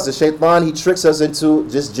 even us, the shaitan, he tricks us into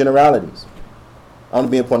just generalities. I want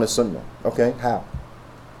to be upon the sunnah. Okay, how?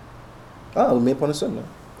 Oh, I want to be upon the sunnah.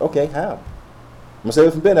 Okay, how? I'm going to say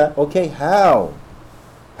it from Bid'ah. Okay, how?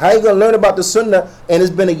 How are you going to learn about the sunnah and it's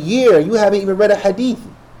been a year, you haven't even read a hadith?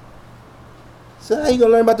 So how are you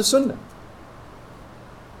going to learn about the sunnah?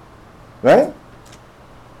 Right?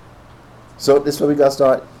 So this is where we got to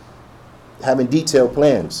start having detailed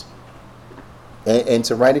plans. And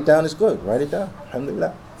to write it down is good. Write it down.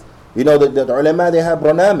 Alhamdulillah. You know, the ulama, they have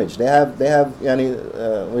barnamij. They have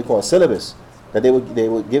what we call a syllabus. that they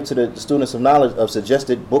would give to the students of knowledge of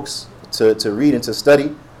suggested books to read and to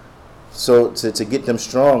study, so to get them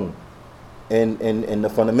strong in the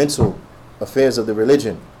fundamental affairs of the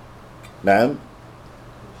religion. Now,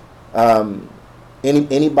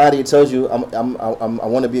 anybody that tells you I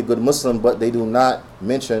want to be a good Muslim, but they do not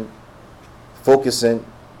mention focusing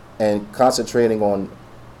and concentrating on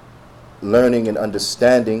learning and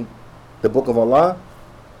understanding the Book of Allah,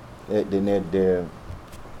 then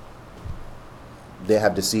they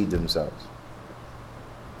have deceived themselves.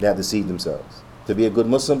 They have deceived themselves. To be a good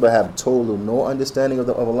Muslim but have total no understanding of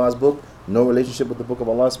Allah's book, no relationship with the Book of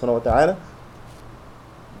Allah subhanahu wa ta'ala,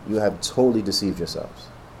 you have totally deceived yourselves.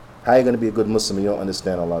 How are you going to be a good Muslim if you don't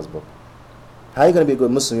understand Allah's book? How are you going to be a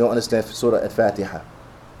good Muslim if you don't understand Surah Al-Fatiha?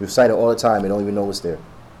 You recite it all the time and don't even know what's there.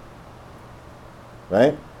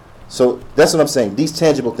 Right? So that's what I'm saying. These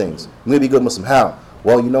tangible things. I'm going to be a good Muslim. How?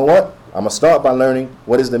 Well, you know what? I'm going to start by learning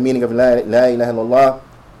what is the meaning of La ilaha illallah,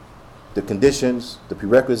 the conditions, the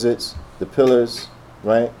prerequisites, the pillars,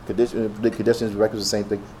 right? The conditions, prerequisites, same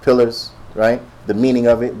thing. Pillars, right? The meaning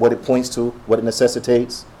of it, what it points to, what it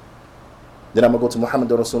necessitates. Then I'm going to go to Muhammad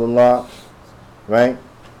Rasulullah, right?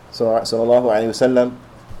 So, sallallahu alayhi wa sallam.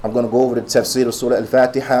 I'm going to go over the tafsir of Surah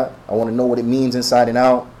Al-Fatiha. I want to know what it means inside and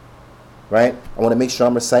out, right? I want to make sure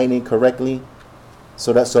I'm reciting correctly,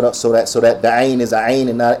 so that the ayn is a ayn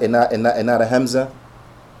and not a hamza,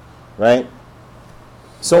 right?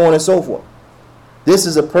 So on and so forth. This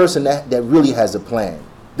is a person that really has a plan.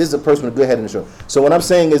 This is a person with a good head in the show. So what I'm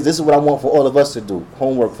saying is, this is what I want for all of us to do.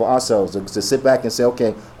 Homework for ourselves, to sit back and say,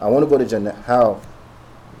 okay, I want to go to Jannah. How?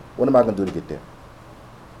 What am I going to do to get there?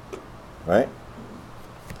 Right?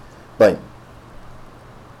 But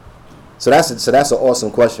so that's an awesome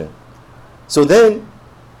question. So then,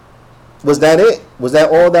 was that it? Was that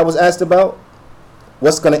all that was asked about?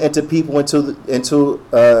 What's going to enter people into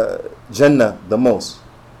Jannah the most?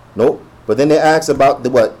 Nope. But then they asked about the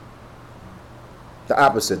what? The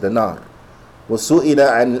opposite, the nar. وَسُئِلَ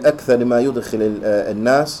عَنْ الْأَكْثَرِ مَا يُدْخِلِ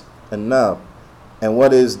النَّاسِ النَّارِ. And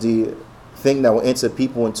what is the thing that will enter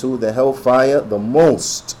people into the hellfire the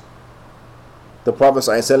most? The Prophet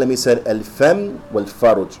ﷺ, he said, Al-fam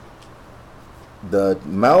wal-faruj. The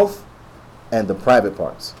mouth and the private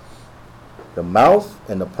parts. The mouth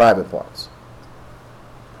and the private parts.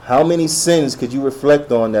 How many sins could you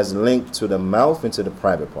reflect on that's linked to the mouth and to the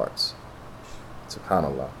private parts?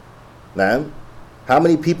 SubhanAllah. Now, how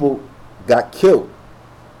many people got killed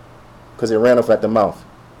because they ran off at the mouth?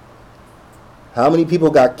 How many people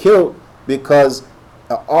got killed because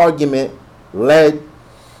an argument led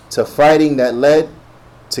to fighting that led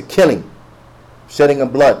to killing, shedding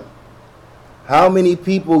of blood? How many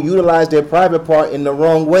people utilized their private part in the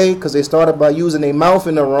wrong way because they started by using their mouth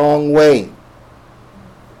in the wrong way?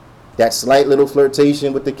 That slight little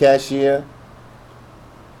flirtation with the cashier.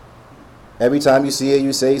 Every time you see her,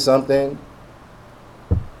 you say something.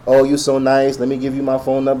 Oh, you're so nice. Let me give you my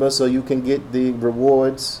phone number so you can get the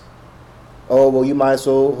rewards. Oh, well, you might as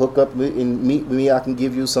well hook up and meet with me. I can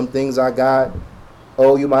give you some things I got.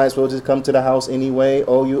 Oh, you might as well just come to the house anyway.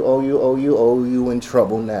 Oh, you in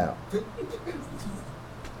trouble now.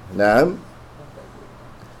 Nah.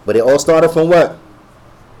 But it all started from what?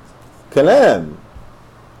 Kalam.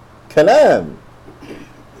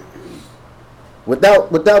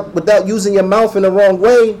 Without using your mouth in the wrong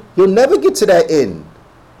way, you'll never get to that end.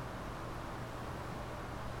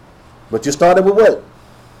 But you started with what?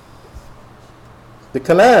 The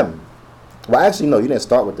kalam. Well, actually, no, you didn't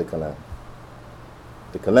start with the kalam.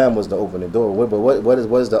 The kalam was the opening door. But what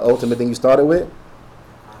is the ultimate thing you started with?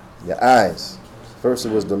 Your eyes. First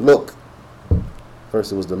it was the look.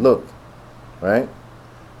 Right?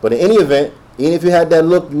 But in any event, even if you had that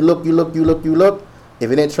look, you look,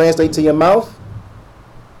 if it didn't translate to your mouth,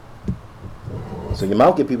 so your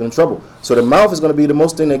mouth get people in trouble. So the mouth is going to be the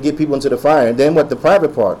most thing that get people into the fire. And then what? The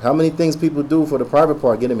private part. How many things people do for the private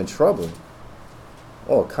part get them in trouble?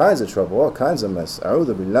 All kinds of trouble, all kinds of mess.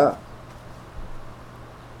 A'udhu billah.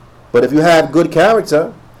 But if you have good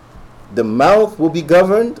character, the mouth will be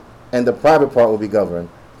governed and the private part will be governed.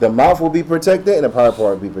 The mouth will be protected and the private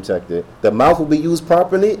part will be protected. The mouth will be used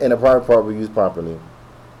properly and the private part will be used properly.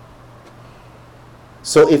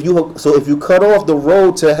 So if you cut off the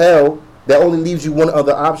road to hell, that only leaves you one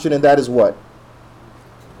other option, and that is what?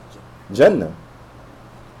 Jannah.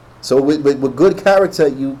 So with good character,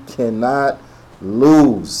 you cannot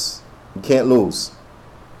lose. You can't lose.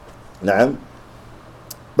 Naam.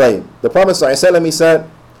 But the Prophet ﷺ, he said,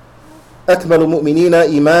 أكمل المؤمنين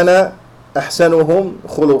إيمانا أحسنهم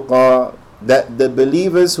خلقا. That the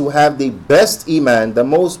believers who have the best iman, the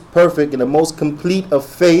most perfect and the most complete of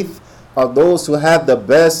faith, are those who have the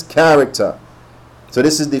best character. So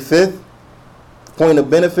this is the fifth point of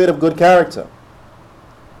benefit of good character.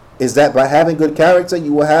 Is that by having good character,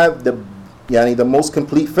 you will have the most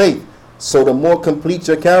complete faith. So the more complete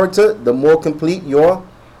your character, the more complete your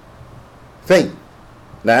faith.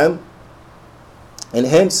 Now, and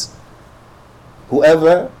hence,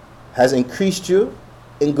 whoever has increased you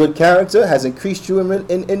in good character has increased you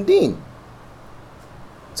in deen.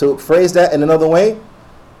 To phrase that in another way,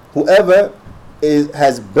 whoever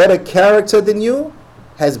has better character than you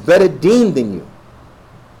has better deen than you.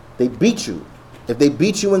 They beat you. If they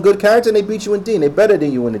beat you in good character, they beat you in deen. They're better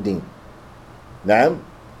than you in the deen. Now,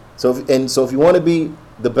 so if you want to be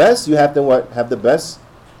the best, you have to what? Have the best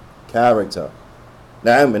character.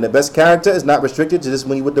 Now, and the best character is not restricted to just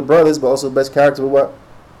when you're with the brothers, but also the best character with what?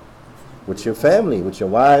 With your family, with your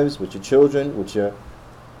wives, with your children, with your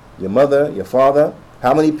mother, your father.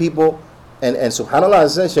 How many people? And subhanAllah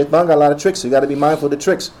says Shaitan got a lot of tricks, so you got to be mindful of the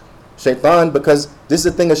tricks. Shaitan, because this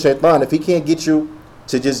is the thing of Shaitan, if he can't get you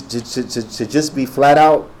to just be flat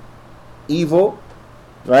out evil,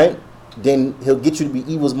 right? Then he'll get you to be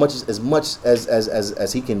evil as much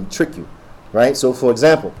as he can trick you, right? So, for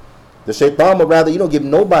example, the Shaitan would rather you don't give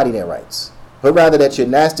nobody their rights. He'd rather that you're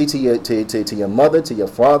nasty to your mother, to your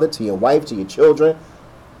father, to your wife, to your children,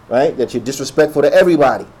 right? That you're disrespectful to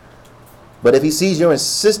everybody. But if he sees you're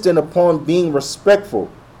insistent upon being respectful,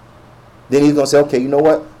 then he's gonna say, okay, you know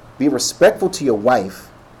what? Be respectful to your wife,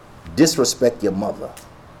 disrespect your mother.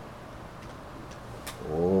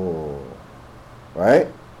 Oh, right?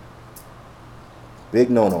 Big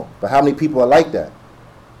no-no. But how many people are like that?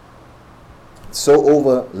 So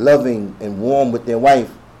over loving and warm with their wife,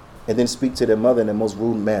 and then speak to their mother in the most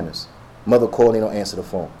rude manners. Mother called, they don't answer the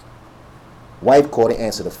phone. Wife called, they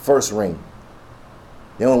answer the first ring.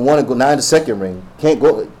 They don't want to go now in the second ring. Can't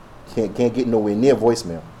get nowhere near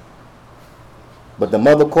voicemail. But the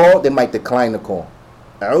mother called, they might decline the call.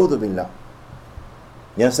 A'udhu billah.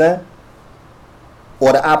 You understand?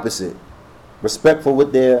 Or the opposite. Respectful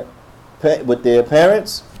with their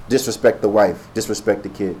parents, disrespect the wife, disrespect the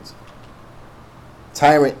kids.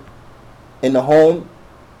 Tyrant in the home,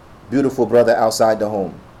 beautiful brother outside the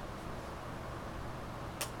home.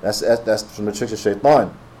 That's from the tricks of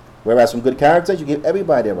Shaitan. Whereas from good character, you give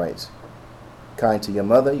everybody their rights. Kind to your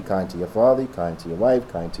mother, you're kind to your father, you're kind to your wife,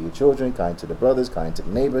 kind to your children, kind to the brothers, kind to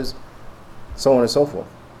the neighbors, so on and so forth.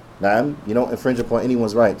 Now, you don't infringe upon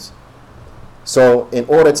anyone's rights. So, in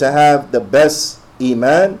order to have the best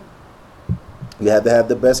iman, you have to have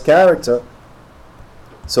the best character.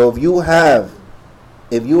 So, if you are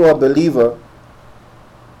a believer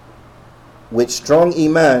with strong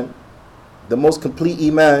iman, the most complete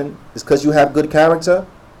iman is because you have good character.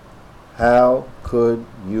 How could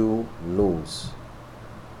you lose?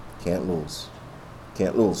 Can't lose.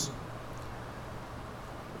 Can't lose.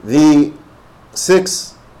 The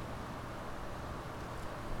sixth,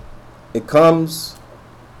 it comes,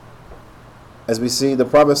 as we see the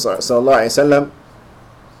Prophet sallallahu alaihi wasallam,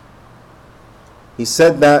 he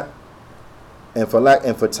said that, and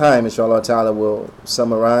for time, inshallah ta'ala, we'll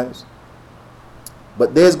summarize.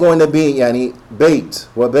 But there's going to be bait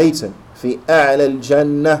wa baitan fi a'la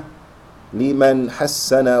al-jannah liman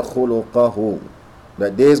hassana khuluqahu.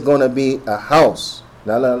 That there's going to be a house.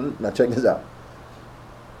 Now check this out.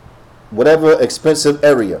 Whatever expensive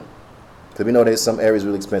area, because we know there's some areas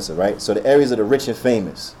really expensive, right? So the areas of the rich and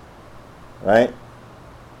famous, right?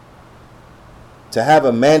 To have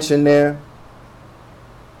a mansion there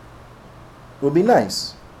would be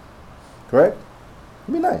nice, correct?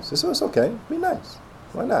 It'd be nice. It's okay. It'd be nice.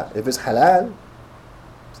 Why not? If it's halal,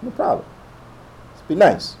 it's no problem. It'd be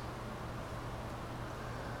nice.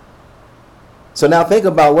 So now think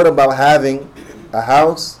about, what about having a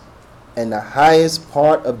house in the highest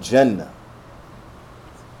part of Jannah?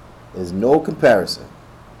 There's no comparison.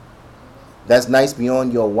 That's nice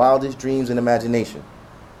beyond your wildest dreams and imagination.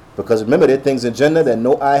 Because remember, there are things in Jannah that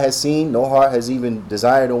no eye has seen, no heart has even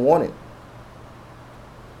desired or wanted.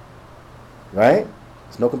 Right?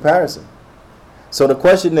 There's no comparison. So the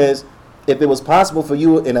question is, if it was possible for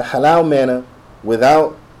you in a halal manner,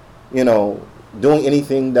 without, doing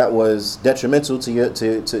anything that was detrimental to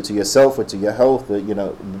yourself or to your health, or,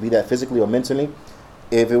 be that physically or mentally,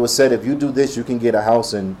 if it was said, if you do this, you can get a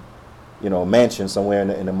house in, a mansion somewhere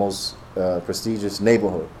in the most prestigious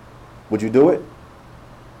neighborhood, would you do it?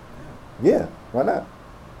 Yeah. Why not?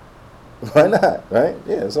 Why not? Right?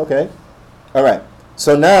 Yeah, it's okay. All right.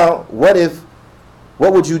 So now, what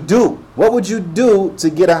would you do? What would you do to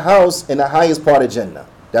get a house in the highest part of Jannah?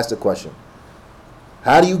 That's the question.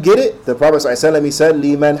 How do you get it? The Prophet ﷺ, he said,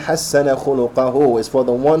 "Liman hassana khuluqahu," is for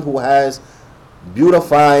the one who has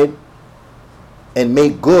beautified and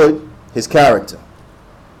made good his character.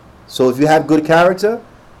 So if you have good character,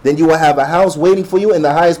 then you will have a house waiting for you in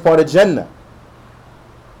the highest part of Jannah.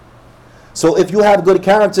 So if you have good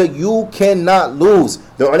character, you cannot lose.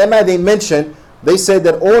 The ulama, they said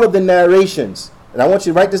that all of the narrations, and I want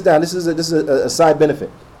you to write this down, this is a side benefit.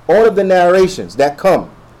 All of the narrations that come,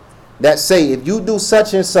 that say if you do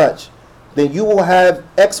such and such, then you will have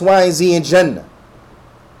X, Y, and Z in Jannah.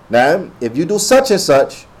 Now, if you do such and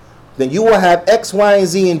such, then you will have X, Y, and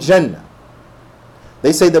Z in Jannah.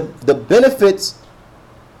 They say the benefits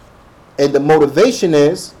and the motivation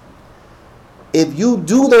is, if you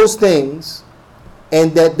do those things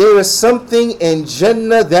and that there is something in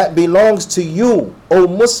Jannah that belongs to you, O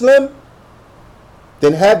Muslim,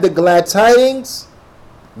 then have the glad tidings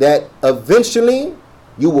that eventually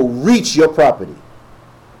you will reach your property.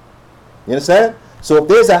 You understand? So if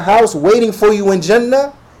there's a house waiting for you in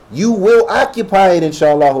Jannah, you will occupy it,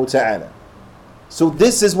 inshallah ta'ala. So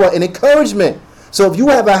this is what an encouragement. So if you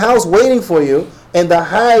have a house waiting for you in the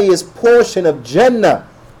highest portion of Jannah,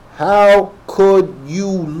 how could you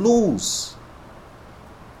lose?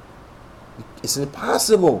 It's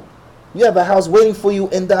impossible. You have a house waiting for you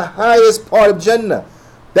in the highest part of Jannah.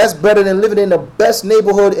 That's better than living in the best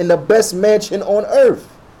neighborhood, in the best mansion on earth.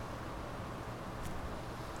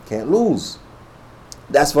 Can't lose.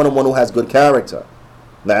 That's for the one who has good character.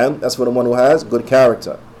 That's for the one who has good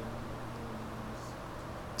character.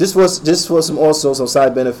 Just for some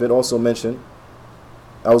side benefit also mentioned.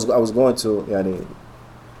 I was going to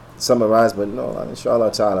summarize, but no,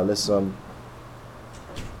 inshallah ta'ala, let's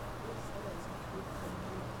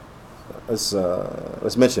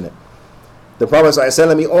mention it. The Prophet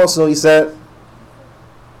ﷺ, he said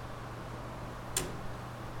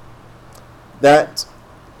that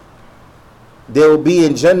there will be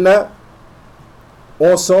in Jannah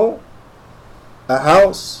also a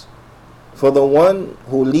house for the one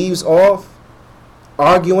who leaves off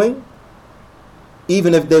arguing,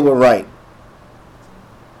 even if they were right.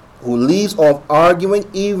 Who leaves off arguing,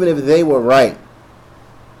 even if they were right.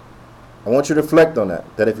 I want you to reflect on that.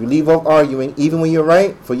 That if you leave off arguing, even when you're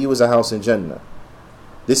right, for you is a house in Jannah.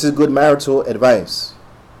 This is good marital advice.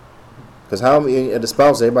 Because how many of the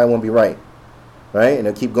spouses, everybody want to be right. Right? And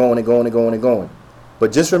they'll keep going and going and going and going.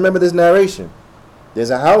 But just remember this narration.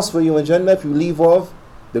 There's a house for you in Jannah if you leave off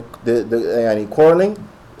the quarreling,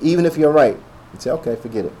 even if you're right. You say, okay,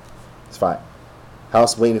 forget it. It's fine.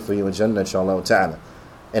 House waiting for you in Jannah, inshallah ta'ala.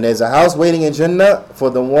 And there's a house waiting in Jannah for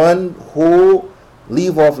the one who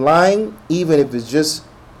leave off lying, even if it's just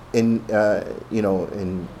in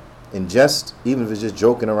jest, even if it's just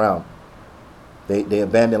joking around. They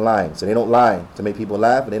abandon lying. So they don't lie to make people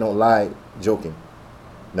laugh, but they don't lie joking.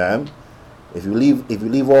 Now, if you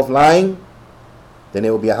leave off lying, then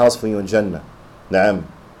there will be a house for you in Jannah. Now,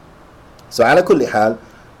 so ala kulli hal,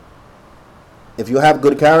 if you have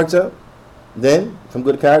good character, then from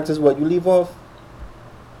good characters, what you leave off?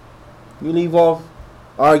 You leave off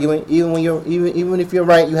arguing, even if you're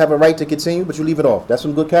right, you have a right to continue, but you leave it off. That's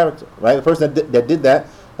some good character, right? The person that did that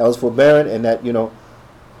was forbearing and that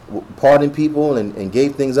pardoned people and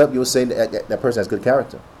gave things up. You would say that person has good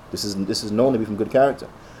character. This is known to be from good character.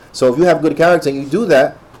 So if you have good character and you do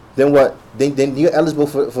that, then what? Then you're eligible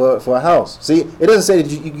for a house. See, it doesn't say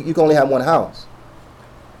that you can only have one house.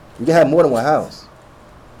 You can have more than one house.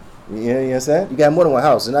 You understand? You can have more than one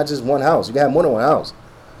house. It's not just one house. You can have more than one house.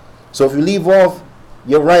 So if you leave off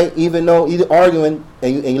your right, even though either arguing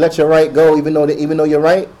and you let your right go, even though you're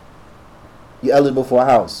right, you're eligible for a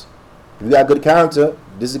house. If you got good character,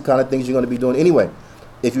 this is the kind of things you're going to be doing anyway.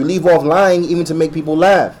 If you leave off lying, even to make people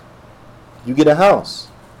laugh, you get a house.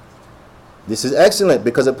 This is excellent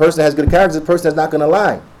because a person that has good character is a person that's not going to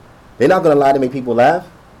lie. They're not going to lie to make people laugh.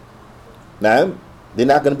 Now, they're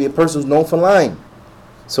not going to be a person who's known for lying.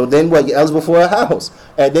 So then what? You're eligible for a house.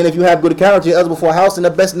 And then if you have good character, you're eligible for a house in the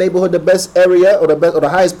best neighborhood, the best area, or the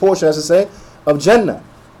highest portion, I should say, of Jannah.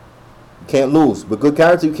 You can't lose. With good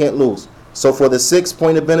character, you can't lose. So for the 6th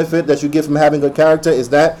point of benefit that you get from having good character is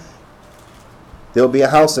that there will be a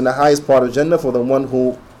house in the highest part of Jannah for the one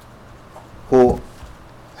who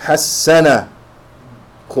hassana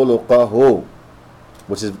khuluqahu,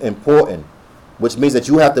 which is important, which means that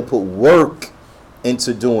you have to put work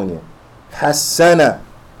into doing it. Hassana,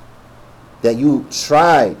 that you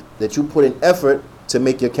tried, that you put in effort to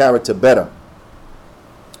make your character better.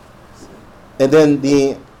 And then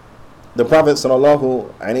the Prophet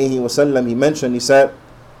sallallahu alaihi wasallam, he mentioned, he said,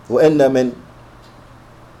 وَإِنَّ مِنْ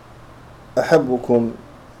أَحَبُّكُمْ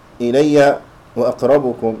إِلَيَّ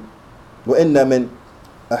وَأَقْرَبُكُمْ وَإِنَّ مِنْ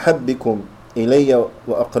أَحَبِّكُمْ إِلَيَّ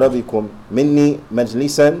وَأَقْرَبِكُمْ مِنِّي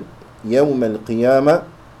مَجْلِسًا يَوْمَ الْقِيَامَةِ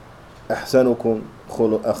أَحْسَنُكُمْ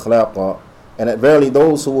أَخْلَاقًا and that verily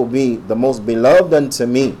those who will be the most beloved unto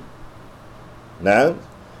me, now,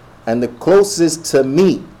 and the closest to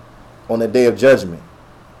me on the day of judgment.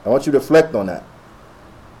 I want you to reflect on that.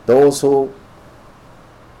 Those who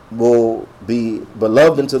will be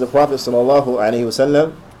beloved unto the Prophet sallallahu alaihi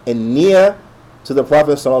wasallam and near to the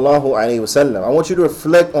Prophet sallallahu alaihi wasallam. I want you to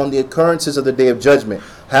reflect on the occurrences of the day of judgment.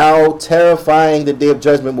 How terrifying the day of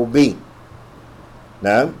judgment will be.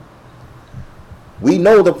 Now, we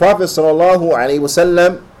know the Prophet sallallahu alaihi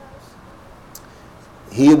wasallam,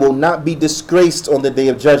 he will not be disgraced on the day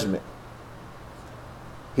of judgment.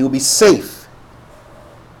 He will be safe,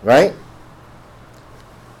 right?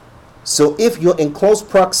 So if you're in close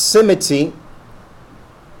proximity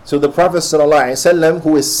to the Prophet sallallahu alaihi wasallam,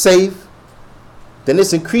 who is safe, then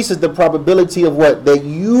this increases the probability of what? That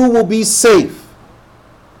you will be safe.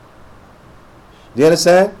 Do you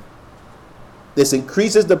understand? This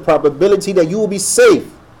increases the probability that you will be safe,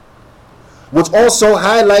 which also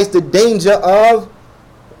highlights the danger of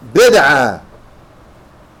bid'ah.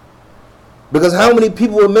 Because how many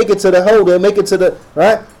people will make it to the hell? They'll make it to the,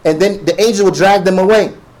 right? And then the angel will drag them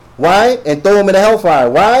away. Why? And throw them in the hellfire.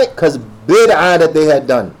 Why? Because bid'ah that they had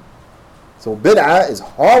done. So bid'ah is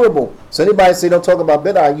horrible. So anybody say don't talk about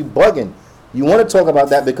bid'ah, you bugging. You want to talk about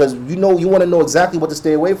that because you want to know exactly what to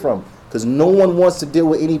stay away from. Because no one wants to deal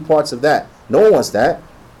with any parts of that. No one wants that.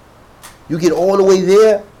 You get all the way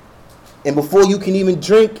there, and before you can even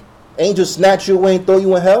drink, angels snatch you away and throw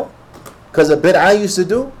you in hell because of bid'ah used to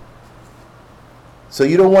do. So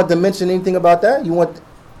you don't want to mention anything about that? You want... No,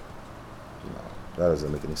 that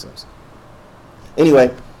doesn't make any sense.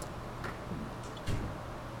 Anyway,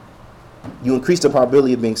 you increase the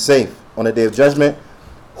probability of being safe on the day of judgment.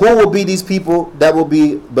 Who will be these people that will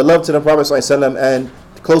be beloved to the Prophet ﷺ and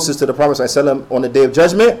closest to the Prophet ﷺ on the day of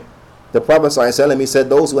judgment? The Prophet ﷺ, he said,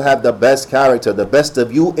 those who have the best character, the best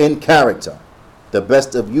of you in character. The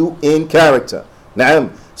best of you in character.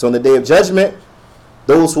 Naam. So on the day of judgment,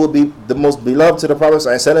 those who will be the most beloved to the Prophet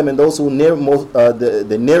ﷺ and those who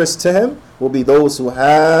the nearest to him will be those who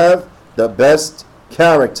have the best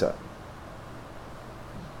character.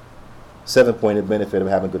 7-pointed benefit of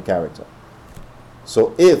having good character.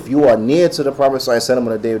 So if you are near to the Prophet ﷺ on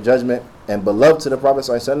the day of judgment and beloved to the Prophet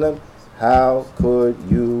ﷺ, how could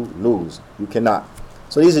you lose? You cannot.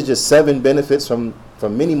 So these are just 7 benefits from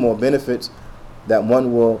many more benefits that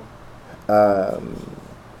one will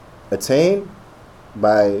attain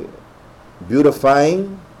by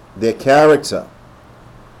beautifying their character.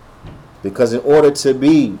 Because in order to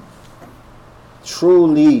be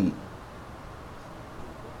truly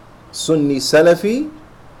Sunni Salafi,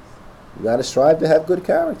 you got to strive to have good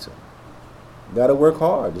character. You got to work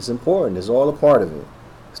hard. It's important. It's all a part of it.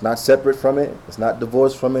 It's not separate from it. It's not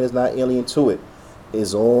divorced from it. It's not alien to it.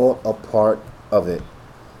 It's all a part of it.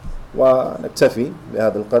 ونكتفي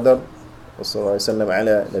بهذا القدر وصلى الله وسلم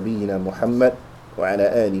على نبينا محمد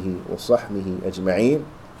وعلى آله وصحبه أجمعين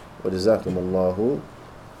وجزاكم الله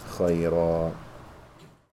خيرا.